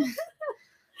 Disgusting.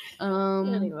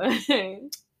 Anyway.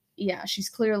 Yeah, she's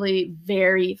clearly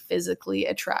very physically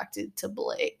attracted to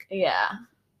Blake. Yeah.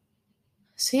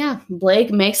 So yeah,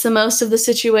 Blake makes the most of the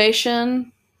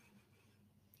situation.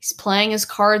 He's playing his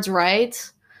cards right.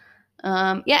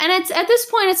 And it's at this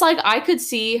point, it's like I could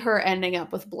see her ending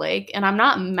up with Blake, and I'm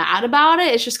not mad about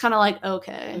it. It's just kind of like,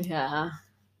 okay. Yeah.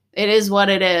 It is what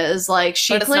it is. Like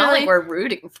but it's not like we're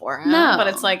rooting for him. No. But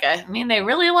it's like, I mean, they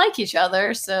really like each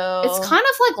other, so... It's kind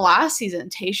of like last season,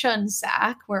 Tayshia and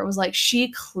Zach, where it was like,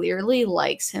 she clearly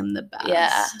likes him the best.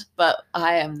 Yeah, but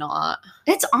I am not.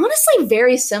 It's honestly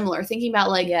very similar, thinking about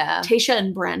like Tayshia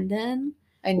and Brendan.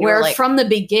 And where like, from the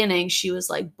beginning, she was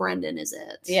like, Brendan is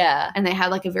it. Yeah. And they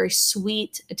had like a very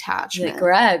sweet attachment. Like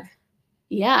Greg.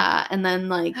 Yeah, and then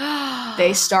like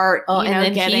they start,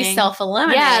 and then he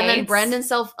self-eliminates. Yeah, and then Brendan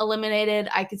self-eliminated.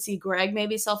 I could see Greg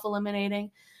maybe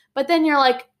self-eliminating, but then you're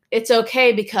like, it's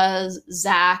okay because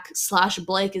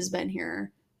Zach/Blake has been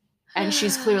here, and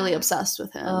she's clearly obsessed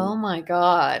with him. Oh my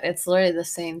god, it's literally the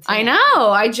same thing. I know.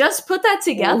 I just put that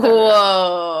together.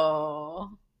 Whoa!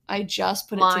 I just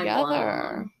put mind it together.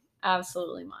 Blown.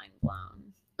 Absolutely mind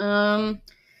blown.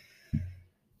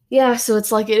 Yeah, so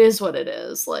it's like, it is what it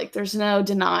is. Like, there's no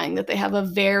denying that they have a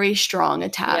very strong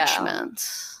attachment.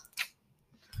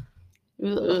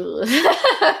 Yeah.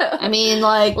 I mean,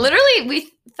 like... Literally, we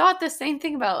thought the same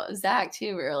thing about Zach,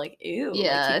 too. We were like, ew.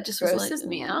 Yeah, like, it just grosses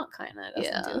me out, kind of.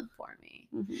 Doesn't do it for me.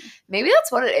 Mm-hmm. Maybe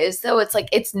that's what it is, though. It's like,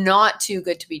 it's not too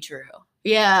good to be true.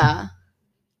 Yeah.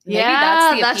 Maybe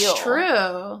yeah, that's the appeal.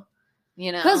 true.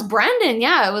 You know? Because Brendan,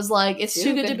 it was like, it's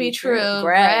too good to be true.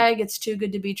 Greg, it's too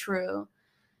good to be true.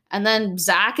 And then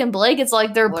Zach and Blake, it's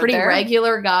like they're pretty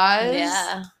regular guys.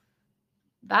 Yeah.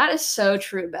 That is so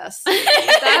true, Bessie.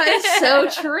 That is so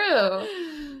true.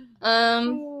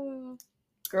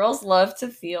 Girls love to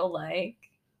feel like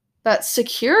that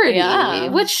security,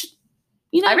 which,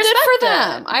 good for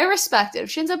them. I respect it.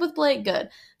 If she ends up with Blake, good.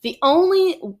 The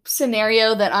only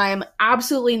scenario that I'm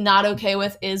absolutely not okay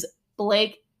with is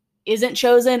Blake isn't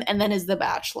chosen and then is the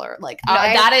Bachelor. Like,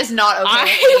 that is not okay.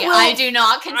 I do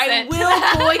not consent.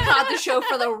 I will boycott the show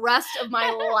for the rest of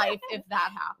my life if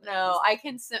that happens. No, I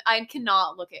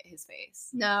cannot look at his face.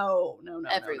 No.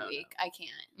 Every week, I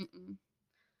can't. Mm-mm.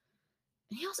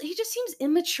 He just seems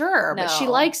immature, but she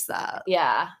likes that.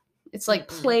 Yeah, it's like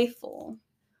playful.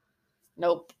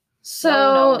 Nope.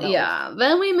 So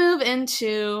then we move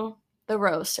into the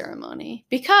rose ceremony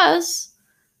because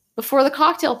before the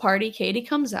cocktail party, Katie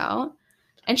comes out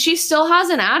and she still has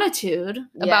an attitude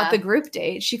about the group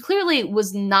date. She clearly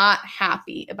was not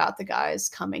happy about the guys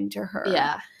coming to her.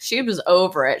 Yeah, she was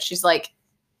over it. She's like,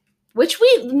 which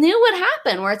we knew would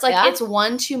happen, where it's like it's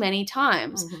one too many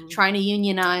times trying to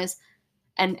unionize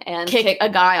and kick a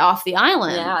guy off the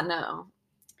island. Yeah, no.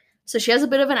 So she has a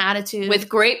bit of an attitude. With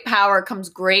great power comes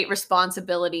great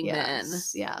responsibility, men.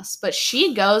 Yes, but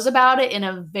she goes about it in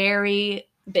a very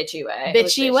bitchy way.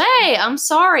 Bitchy way. I'm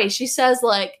sorry. She says,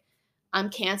 like, I'm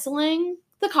canceling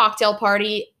the cocktail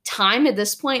party. Time at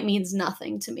this point means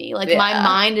nothing to me. Like, my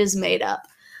mind is made up.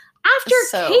 After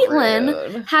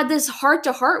Caitlyn had this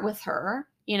heart-to-heart with her,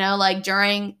 like,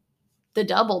 during the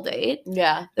double date.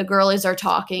 Yeah. The girlies are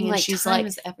talking and she's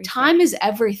like, time is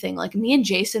everything. Like, me and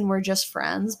Jason were just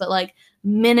friends, but like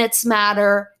minutes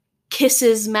matter,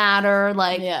 kisses matter.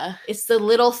 Like, it's the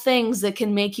little things that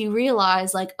can make you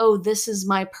realize, like, oh, this is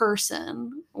my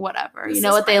person. Whatever. You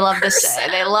know what they love to say.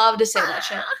 They love to say that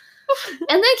shit.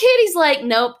 And then Katie's like,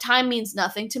 nope, time means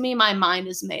nothing to me. My mind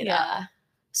is made up.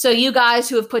 So you guys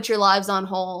who have put your lives on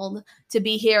hold to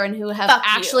be here and who have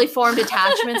actually formed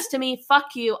attachments to me,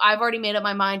 fuck you. I've already made up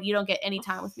my mind. You don't get any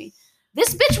time with me.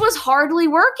 This bitch was hardly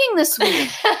working this week.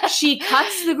 She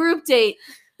cuts the group date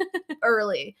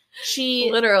early. She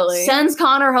literally sends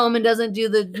Connor home and doesn't do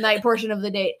the night portion of the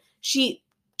date. She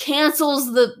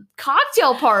cancels the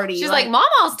cocktail party. She's like,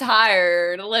 Mama's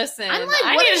tired. Listen, I'm like,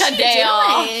 I need a day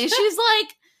off. She's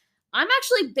like, I'm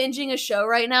actually binging a show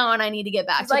right now and I need to get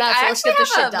back to that. So let's get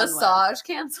this shit done. Massage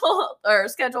canceled or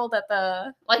scheduled at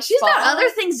the she's got other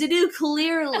things to do,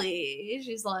 clearly.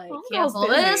 She's like, cancel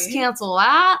this, cancel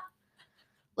that.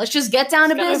 Let's just get down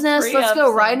to business. Let's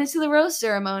go right into the rose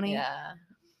ceremony. Yeah.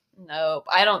 Nope.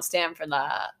 I don't stand for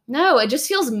that. No, it just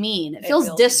feels mean. It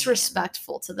feels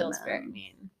disrespectful to the men. Very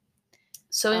mean.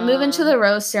 So we move into the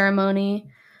rose ceremony.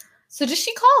 So does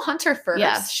she call Hunter first?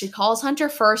 Yes, she calls Hunter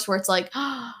first, where it's like,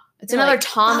 it's another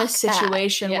Thomas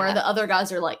situation where the other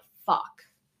guys are like, fuck.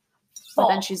 But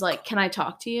then she's like, can I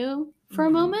talk to you for a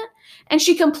moment? And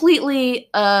she completely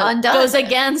goes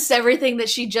against everything that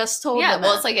she just told them. Yeah,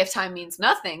 well, it's like, if time means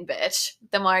nothing, bitch,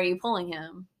 then why are you pulling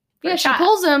him? Yeah, she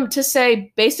pulls him to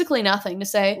say basically nothing, to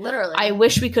say, literally, I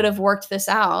wish we could have worked this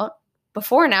out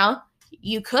before now.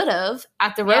 You could have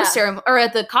at the rose ceremony or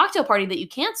at the cocktail party that you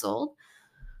canceled.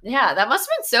 Yeah, that must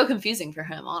have been so confusing for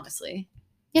him, honestly.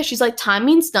 Yeah, she's like, time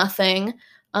means nothing,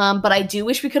 but I do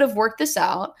wish we could have worked this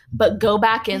out, but go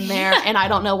back in there, and I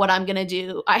don't know what I'm going to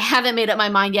do. I haven't made up my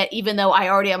mind yet, even though I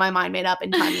already have my mind made up,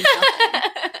 and time means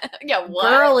nothing. What?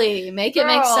 Girly, make it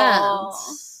make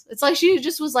sense. It's like she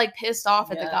just was, like, pissed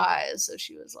off at the guys, so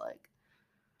she was like...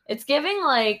 It's giving,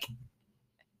 like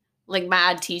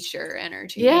mad teacher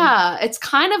energy. Yeah, it's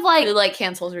kind of like... Who, like,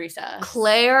 cancels recess.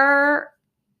 Claire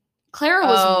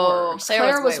was worse.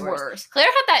 Claire was worse. Claire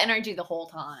had that energy the whole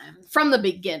time. From the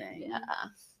beginning.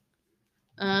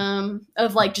 Yeah.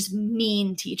 Of like just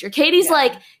mean teacher. Katie's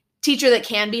like teacher that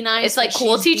can be nice. It's like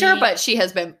cool teacher, but she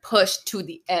has been pushed to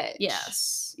the edge.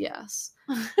 Yes.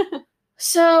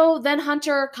 So then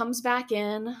Hunter comes back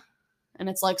in and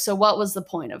it's like, so what was the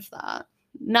point of that?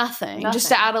 Nothing. Just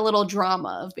to add a little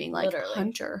drama of being like, literally.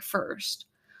 Hunter first.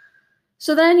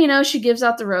 So then, she gives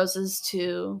out the roses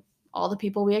to all the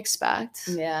people we expect.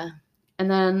 Yeah.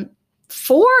 And then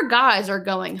 4 guys are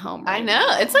going home. I know.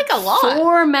 It's like a lot.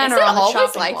 4 men are on the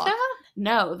chopping like block. That?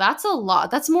 No, that's a lot.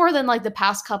 That's more than like the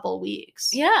past couple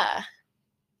weeks. Yeah.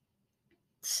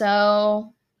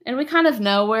 So, and we kind of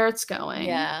know where it's going.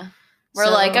 Yeah. We're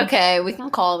like, okay, we can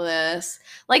call this.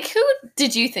 Like, who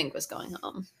did you think was going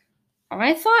home?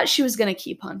 I thought she was going to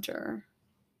keep Hunter.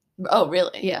 Oh,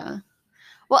 really? Yeah.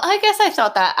 Well, I guess I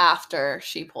thought that after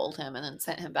she pulled him and then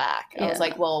sent him back. I was Yeah.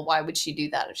 like, well, why would she do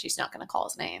that if she's not going to call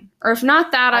his name? Or if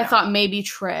not that, I don't thought maybe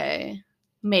Trey,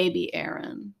 maybe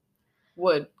Aaron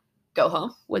Would go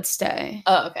home? would stay.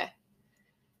 Oh, okay.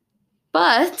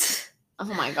 But Oh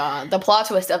my god. The plot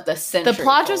twist of the century. the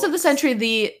plot twist of the folks. century,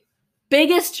 the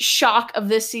biggest shock of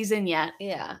this season yet.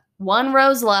 Yeah. One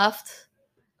rose left.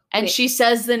 And Wait. she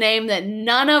says the name that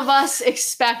none of us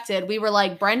expected. We were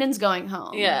like, Brendan's going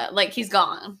home. Yeah, like he's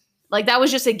gone. Like that was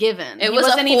just a given. It was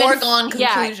a foregone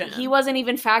conclusion. Yeah, he wasn't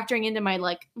even factoring into my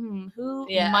like, who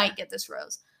Yeah. might get this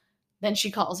rose. Then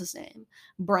she calls his name,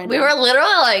 Brendan. We were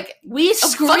literally like, we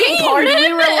fucking screamed. pardon?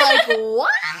 We were like, what?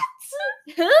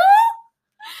 Who?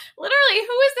 literally,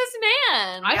 who is this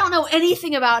man? I don't know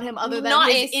anything about him other than Not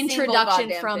a his single introduction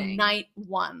goddamn from thing. night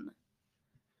 1.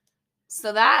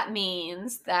 So that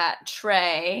means that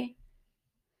Trey,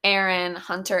 Aaron,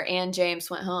 Hunter, and James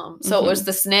went home. So it was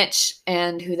the snitch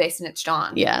and who they snitched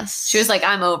on. Yes. She was like,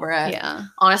 I'm over it. yeah.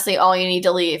 Honestly, all you need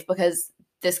to leave because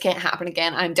this can't happen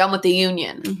again. I'm done with the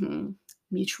union. Mm-hmm.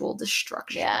 Mutual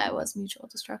destruction. Yeah, it was mutual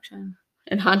destruction.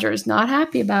 And Hunter is not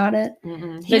happy about it.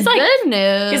 Mm-mm. He's like, good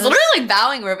news. He's literally like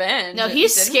vowing revenge. No,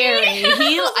 he's Didn't scary.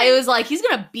 he? I was like, he's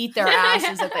gonna beat their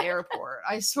asses at the airport.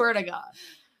 I swear to God.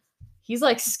 He's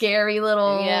like scary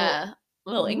little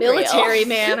little military Ingrid.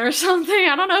 man or something.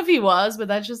 I don't know if he was, but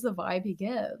that's just the vibe he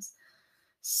gives.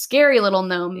 Scary little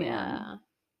gnome man. Yeah.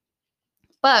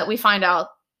 But we find out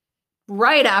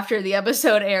right after the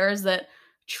episode airs that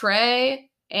Trey,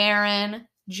 Aaron,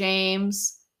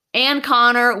 James, and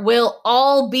Connor will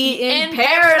all be in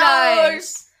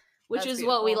paradise. Which That's is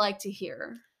what we beautiful. like to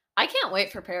hear. I can't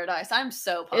wait for Paradise. I'm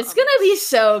so pumped. It's gonna be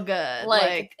so good.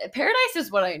 like Paradise is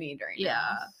what I need right yeah.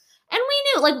 now. And we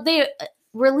knew, like, they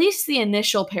released the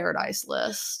initial Paradise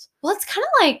list. Well, it's kind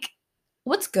of like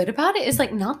what's good about it is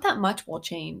like not that much will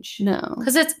change. No.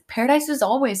 Because it's Paradise is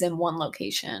always in one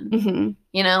location. Mm-hmm.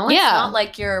 You know? It's Yeah. not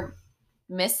like you're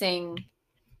missing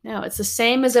No, it's the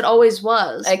same as it always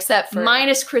was. except for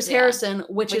minus Chris yeah. Harrison,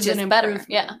 which is an better. improvement.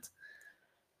 Yeah.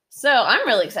 So I'm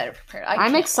really excited for Paradise.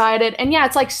 I'm excited. And yeah,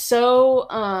 it's like so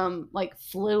like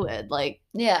fluid. Like,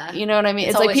 Yeah. you know what I mean?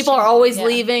 It's It's like always people are changing, always yeah.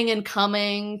 leaving and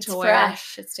coming It's to where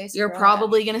fresh. It stays you're fresh.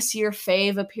 probably gonna see your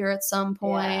fave appear at some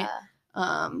point.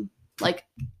 Yeah. Like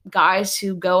guys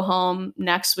who go home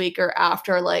next week or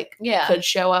after, like Yeah. could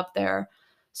show up there.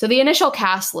 So the initial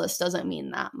cast list doesn't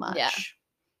mean that much. Yeah.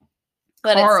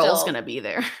 But Carl's it's still, gonna be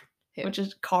there, Who? which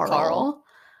is Carl. Carl.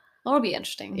 That'll be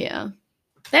interesting. Yeah.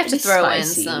 They have to Be throw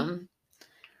spicy. in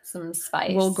some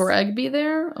spice. Will Greg be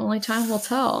there? Only time will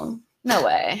tell. No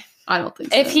way. I don't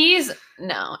think so.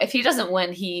 If he doesn't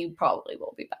win, he probably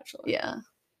will be Bachelor. yeah.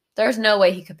 There's no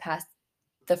way he could pass.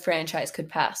 The franchise could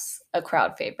pass a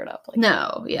crowd favorite up like that.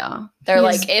 No, yeah. They're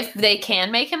He's- like, if they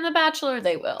can make him the Bachelor,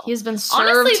 they will. He's been served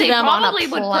Honestly, to they them on a probably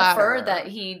would platter. prefer that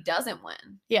he doesn't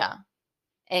win Yeah.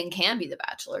 and can be the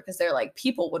Bachelor because they're like,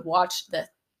 people would watch the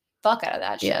fuck out of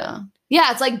that shit. Yeah.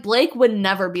 Yeah, it's like Blake would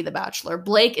never be the Bachelor.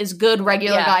 Blake is good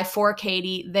regular Yeah. guy for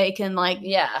Katie. They can like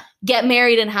Yeah. get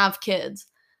married and have kids.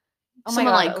 Oh my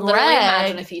Someone God, like literally Greg,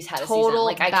 imagine if he's had a season. total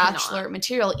Like, I Bachelor cannot.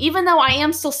 material. Even though I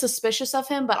am still suspicious of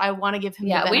him, but I want to give him.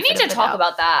 Yeah, the we need benefit to of the talk doubt.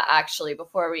 about that actually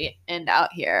before we end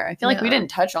out here. I feel like we Yeah.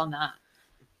 didn't touch on that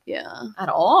Yeah, at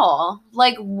all.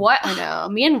 Like what? I know.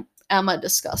 Me and Emma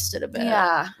discussed it a bit.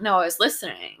 Yeah, no, I was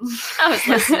listening. I was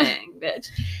listening, bitch.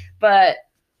 But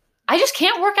I just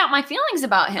can't work out my feelings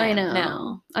about him. I know.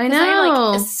 now. I 'Cause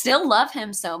know. I still love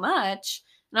him so much,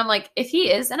 and I'm like, if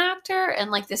he is an actor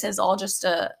and like this is all just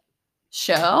a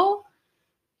show,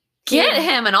 get Yeah.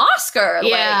 him an Oscar.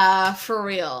 Like, Yeah, for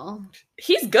real.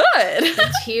 he's good.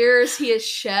 The tears he has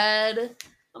shed.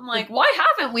 I'm like, why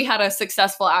haven't we had a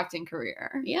successful acting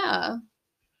career? Yeah.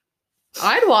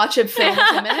 I'd watch it film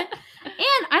him in it.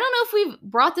 And I don't know if we've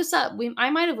brought this up. I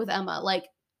might have with Emma, like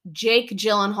Jake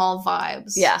Gyllenhaal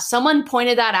vibes. Yeah. Someone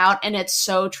pointed that out, and it's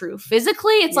so true.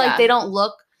 Physically, it's Yeah. like they don't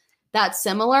look that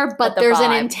similar, but But the there's vibe, an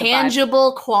the vibe.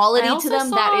 intangible quality I to also them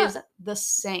that saw is the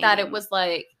same. That it was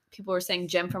like people were saying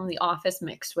Jim from The Office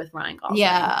mixed with Ryan Gosling.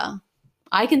 Yeah.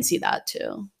 I can see that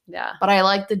too. Yeah. But I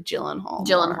like the Gyllenhaal. more.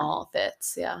 Gyllenhaal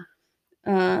fits. Yeah.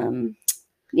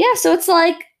 Yeah, so it's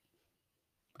like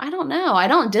I don't know. I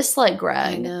don't dislike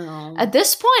Greg. I know. At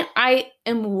this point, I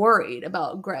am worried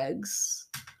about Greg's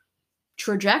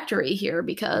trajectory here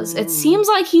because it seems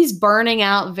like he's burning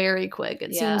out very quick.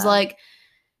 It seems Yeah. like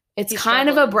it's He's kind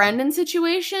of a struggling. Brendan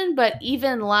situation, but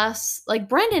even less like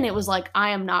Brendan, it was like,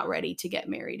 I am not ready to get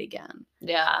married again.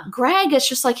 Yeah. Greg, it's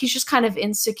just like he's just kind of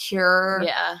insecure.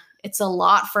 Yeah. It's a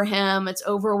lot for him. It's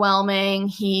overwhelming.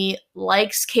 He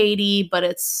likes Katie, but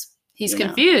it's He's You know.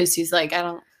 confused. He's like, I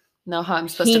don't know how I'm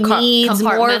supposed he to needs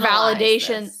more compartmentalize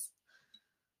validation. this.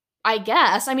 I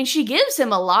guess. I mean, she gives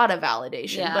him a lot of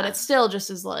validation, Yeah. but it still just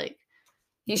is like,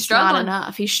 He's it's struggling. not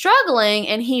enough. He's struggling,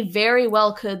 and he very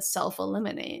well could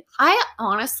self-eliminate. I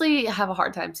honestly have a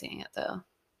hard time seeing it, though.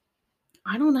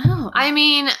 I don't know. I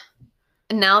mean,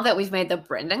 now that we've made the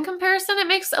Brendan comparison, it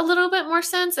makes a little bit more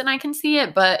sense, and I can see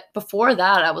it. But before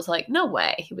that, I was like, no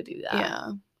way he would do that.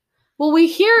 Yeah. Well, we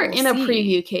hear We'll in a see.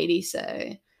 preview Katie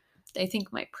say, They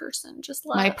think my person just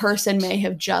left. my person may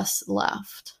have just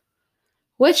left.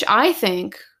 Which I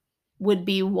think would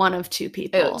be one of two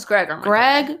people. It's Greg or Michael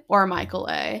Greg A. or Michael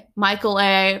A. Michael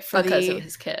A. for because the... of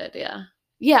his kid, yeah.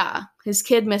 Yeah, his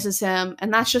kid misses him,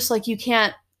 and that's just like, you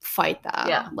can't fight that.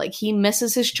 Yeah. Like, he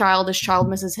misses his child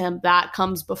misses him. That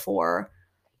comes before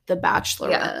The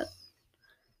Bachelorette.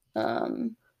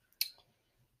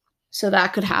 So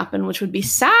that could happen, which would be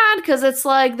sad, because it's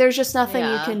like, there's just nothing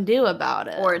you can do about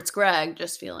it. Or it's Greg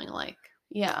just feeling like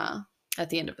yeah, at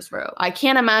the end of his rope. I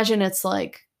can't imagine it's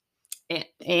like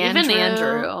Even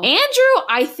Andrew. Andrew,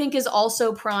 I think, is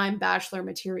also prime Bachelor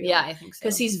material. Yeah, I think so.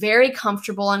 Because he's very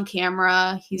comfortable on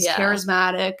camera. He's Yeah.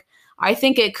 charismatic. I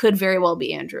think it could very well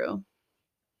be Andrew.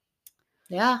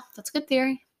 Yeah, that's a good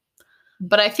theory.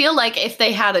 But I feel like if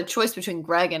they had a choice between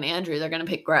Greg and Andrew, they're going to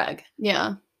pick Greg.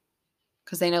 Yeah.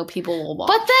 Because they know people will watch.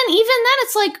 But then, even then,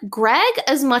 it's like, Greg,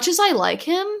 as much as I like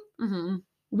him, Mm-hmm.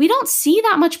 we don't see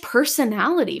that much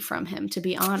personality from him, to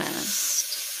be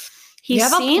honest. He You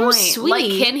have a seems point. sweet.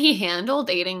 Like, can he handle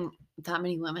dating that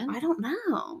many women? I don't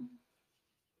know.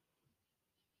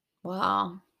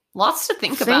 Wow. Lots to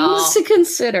think Things about. to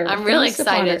consider. I'm really Things to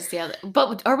ponder. excited to see how that.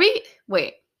 But are we.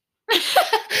 Wait.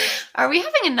 Are we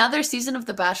having another season of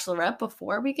The Bachelorette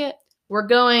before we get. We're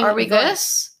going Are we going-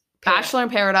 this, Bachelor in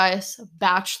Paradise,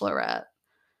 Bachelorette.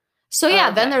 So yeah,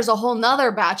 Okay. then there's a whole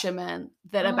nother batch of men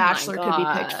that Oh a my bachelor could be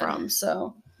picked God. from.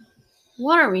 So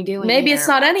What are we doing? maybe here, it's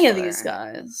not any of Bachelor? these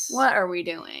guys. What are we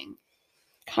doing?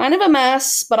 Kind of a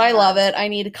mess, but I Yeah. love it. I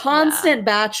need a constant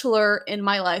bachelor in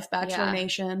my life, Bachelor Yeah.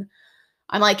 Nation.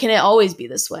 I'm like, can it always be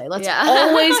this way? Let's Yeah.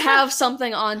 always have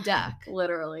something on deck.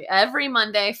 Literally. Every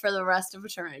Monday for the rest of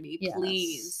eternity, Yes.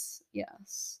 please.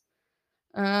 Yes.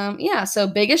 Yeah, so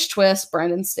biggest twist,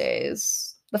 Brendan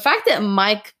stays. The fact that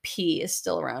Mike P is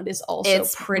still around is also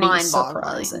It's pretty mind-boggling.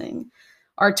 surprising.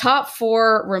 Our top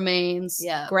four remains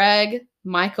Yeah. Greg,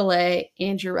 Michael A,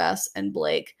 Andrew S, and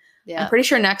Blake. Yeah. I'm pretty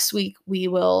sure next week we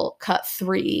will cut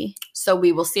 3. So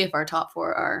we will see if our top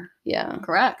 4 are Yeah.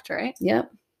 correct, right?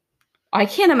 Yep. I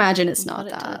can't imagine it's We'll not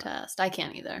put it to the that. test. I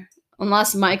can't either.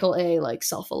 Unless Michael A like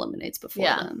self-eliminates before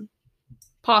Yeah. then.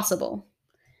 Possible.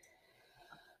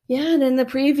 Yeah, and in the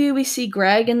preview we see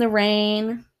Greg in the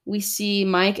rain. We see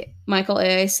Michael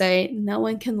A say, "No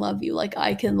one can love you like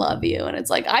I can love you." And it's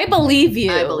like, I believe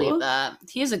you. I believe that.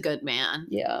 He is a good man.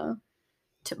 Yeah.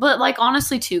 But like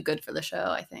honestly too good for the show,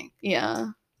 I think. Yeah.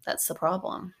 That's the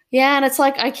problem. Yeah, and it's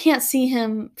like, I can't see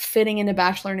him fitting into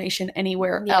Bachelor Nation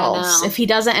anywhere Yeah, else. no. If he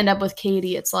doesn't end up with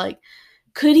Katie, it's like,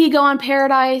 could he go on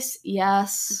Paradise?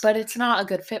 Yes. But it's not a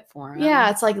good fit for him. yeah,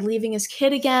 it's like leaving his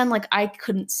kid again. Like, I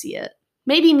couldn't see it.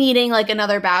 Maybe meeting like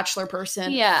another Bachelor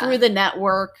person through the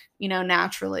network,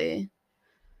 naturally.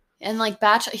 And like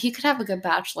he could have a good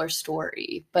Bachelor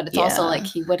story, but it's also Yeah. like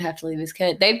he would have to leave his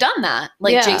kid. They've done that.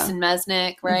 Like Yeah. Jason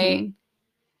Mesnick, right? Mhm.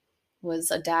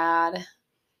 Was a dad.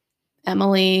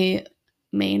 Emily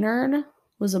Maynard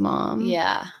was a mom.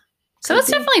 Yeah. So Could it's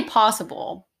be. definitely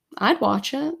possible. I'd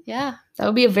watch it. Yeah. That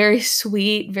would be a very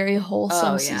sweet, very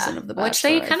wholesome season of The Bachelor. Which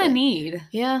they I kind of think. need.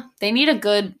 Yeah. They need a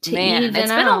good To man. even It's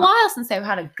been a out. while since they've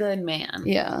had a good man.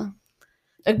 Yeah.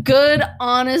 A good,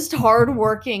 honest,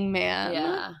 hardworking man.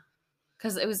 Yeah.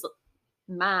 Because it was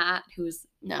Matt who was.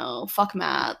 No, fuck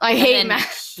Matt. I and hate then Matt.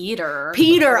 Peter.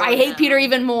 Peter. before I hate him. Peter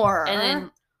even more. And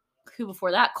then who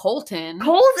before that? Colton.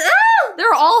 Cold.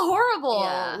 They're all horrible.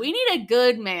 Yeah. We need a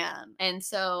good man. And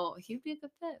so he would be a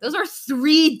good fit. Those are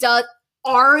 3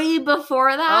 Ari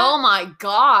before that. Oh my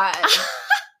god.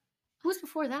 Who's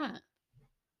before that?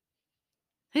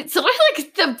 It's sort of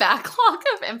like the backlog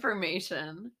of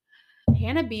information.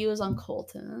 Hannah B was on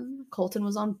Colton. Colton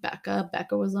was on Becca.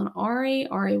 Becca was on Ari.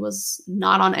 Ari was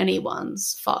not on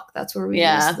anyone's. Fuck, that's where we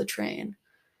Yeah. missed the train.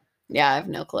 Yeah, I have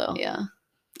no clue. Yeah.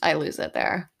 I lose it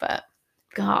there, but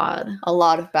God. a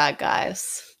lot of bad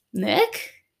guys.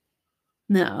 Nick?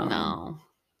 No. No.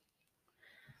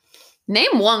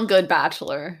 Name one good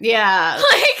bachelor. Yeah.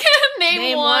 Like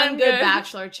name one good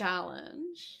Bachelor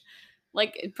challenge.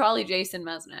 Like probably Jason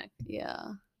Mesnick.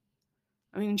 Yeah.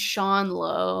 I mean, Sean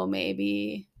Lowe,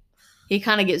 maybe. He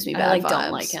kind of gives me bad I like vibes,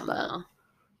 don't like him but- though.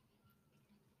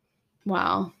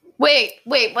 Wow. Wait,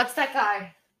 what's that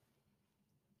guy?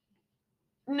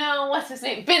 No, what's his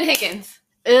name? Ben Higgins.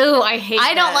 Ew, I hate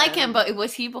I don't Ben. like him, but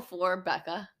was he before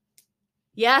Becca?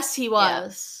 Yes, he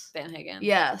was. Yeah, Ben Higgins.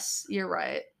 Yes, you're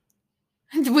right.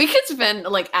 We could spend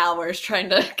like hours trying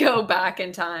to go back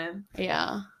in time.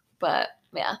 Yeah. But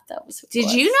yeah, that was.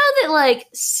 Did you know that like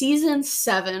season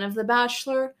 7 of The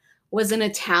Bachelor was an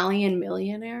Italian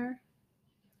millionaire?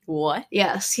 What?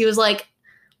 Yes, he was like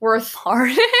worth.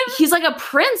 Pardon? He's like a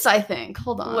prince, I think.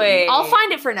 Hold on. Wait. I'll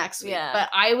find it for next week. Yeah. But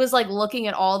I was like looking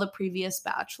at all the previous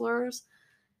Bachelors,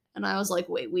 and I was like,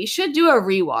 wait, we should do a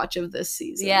rewatch of this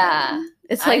season. Yeah.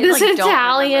 It's I, like this like, don't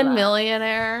Italian remember that.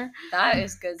 millionaire. That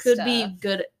is good Could stuff. be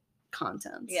good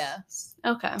content. Yes.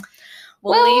 Okay.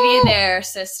 We'll leave you there,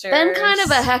 sisters. Been kind of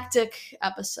a hectic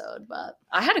episode, but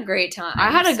I had a great time.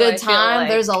 I had a good time. Like...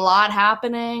 There's a lot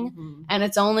happening, Mhm. and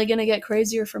it's only going to get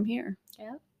crazier from here.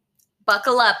 Yeah.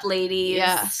 Buckle up, ladies.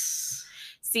 Yes.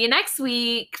 See you next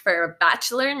week for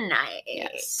Bachelor Night.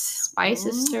 Yes. Bye,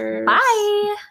 sisters. Bye.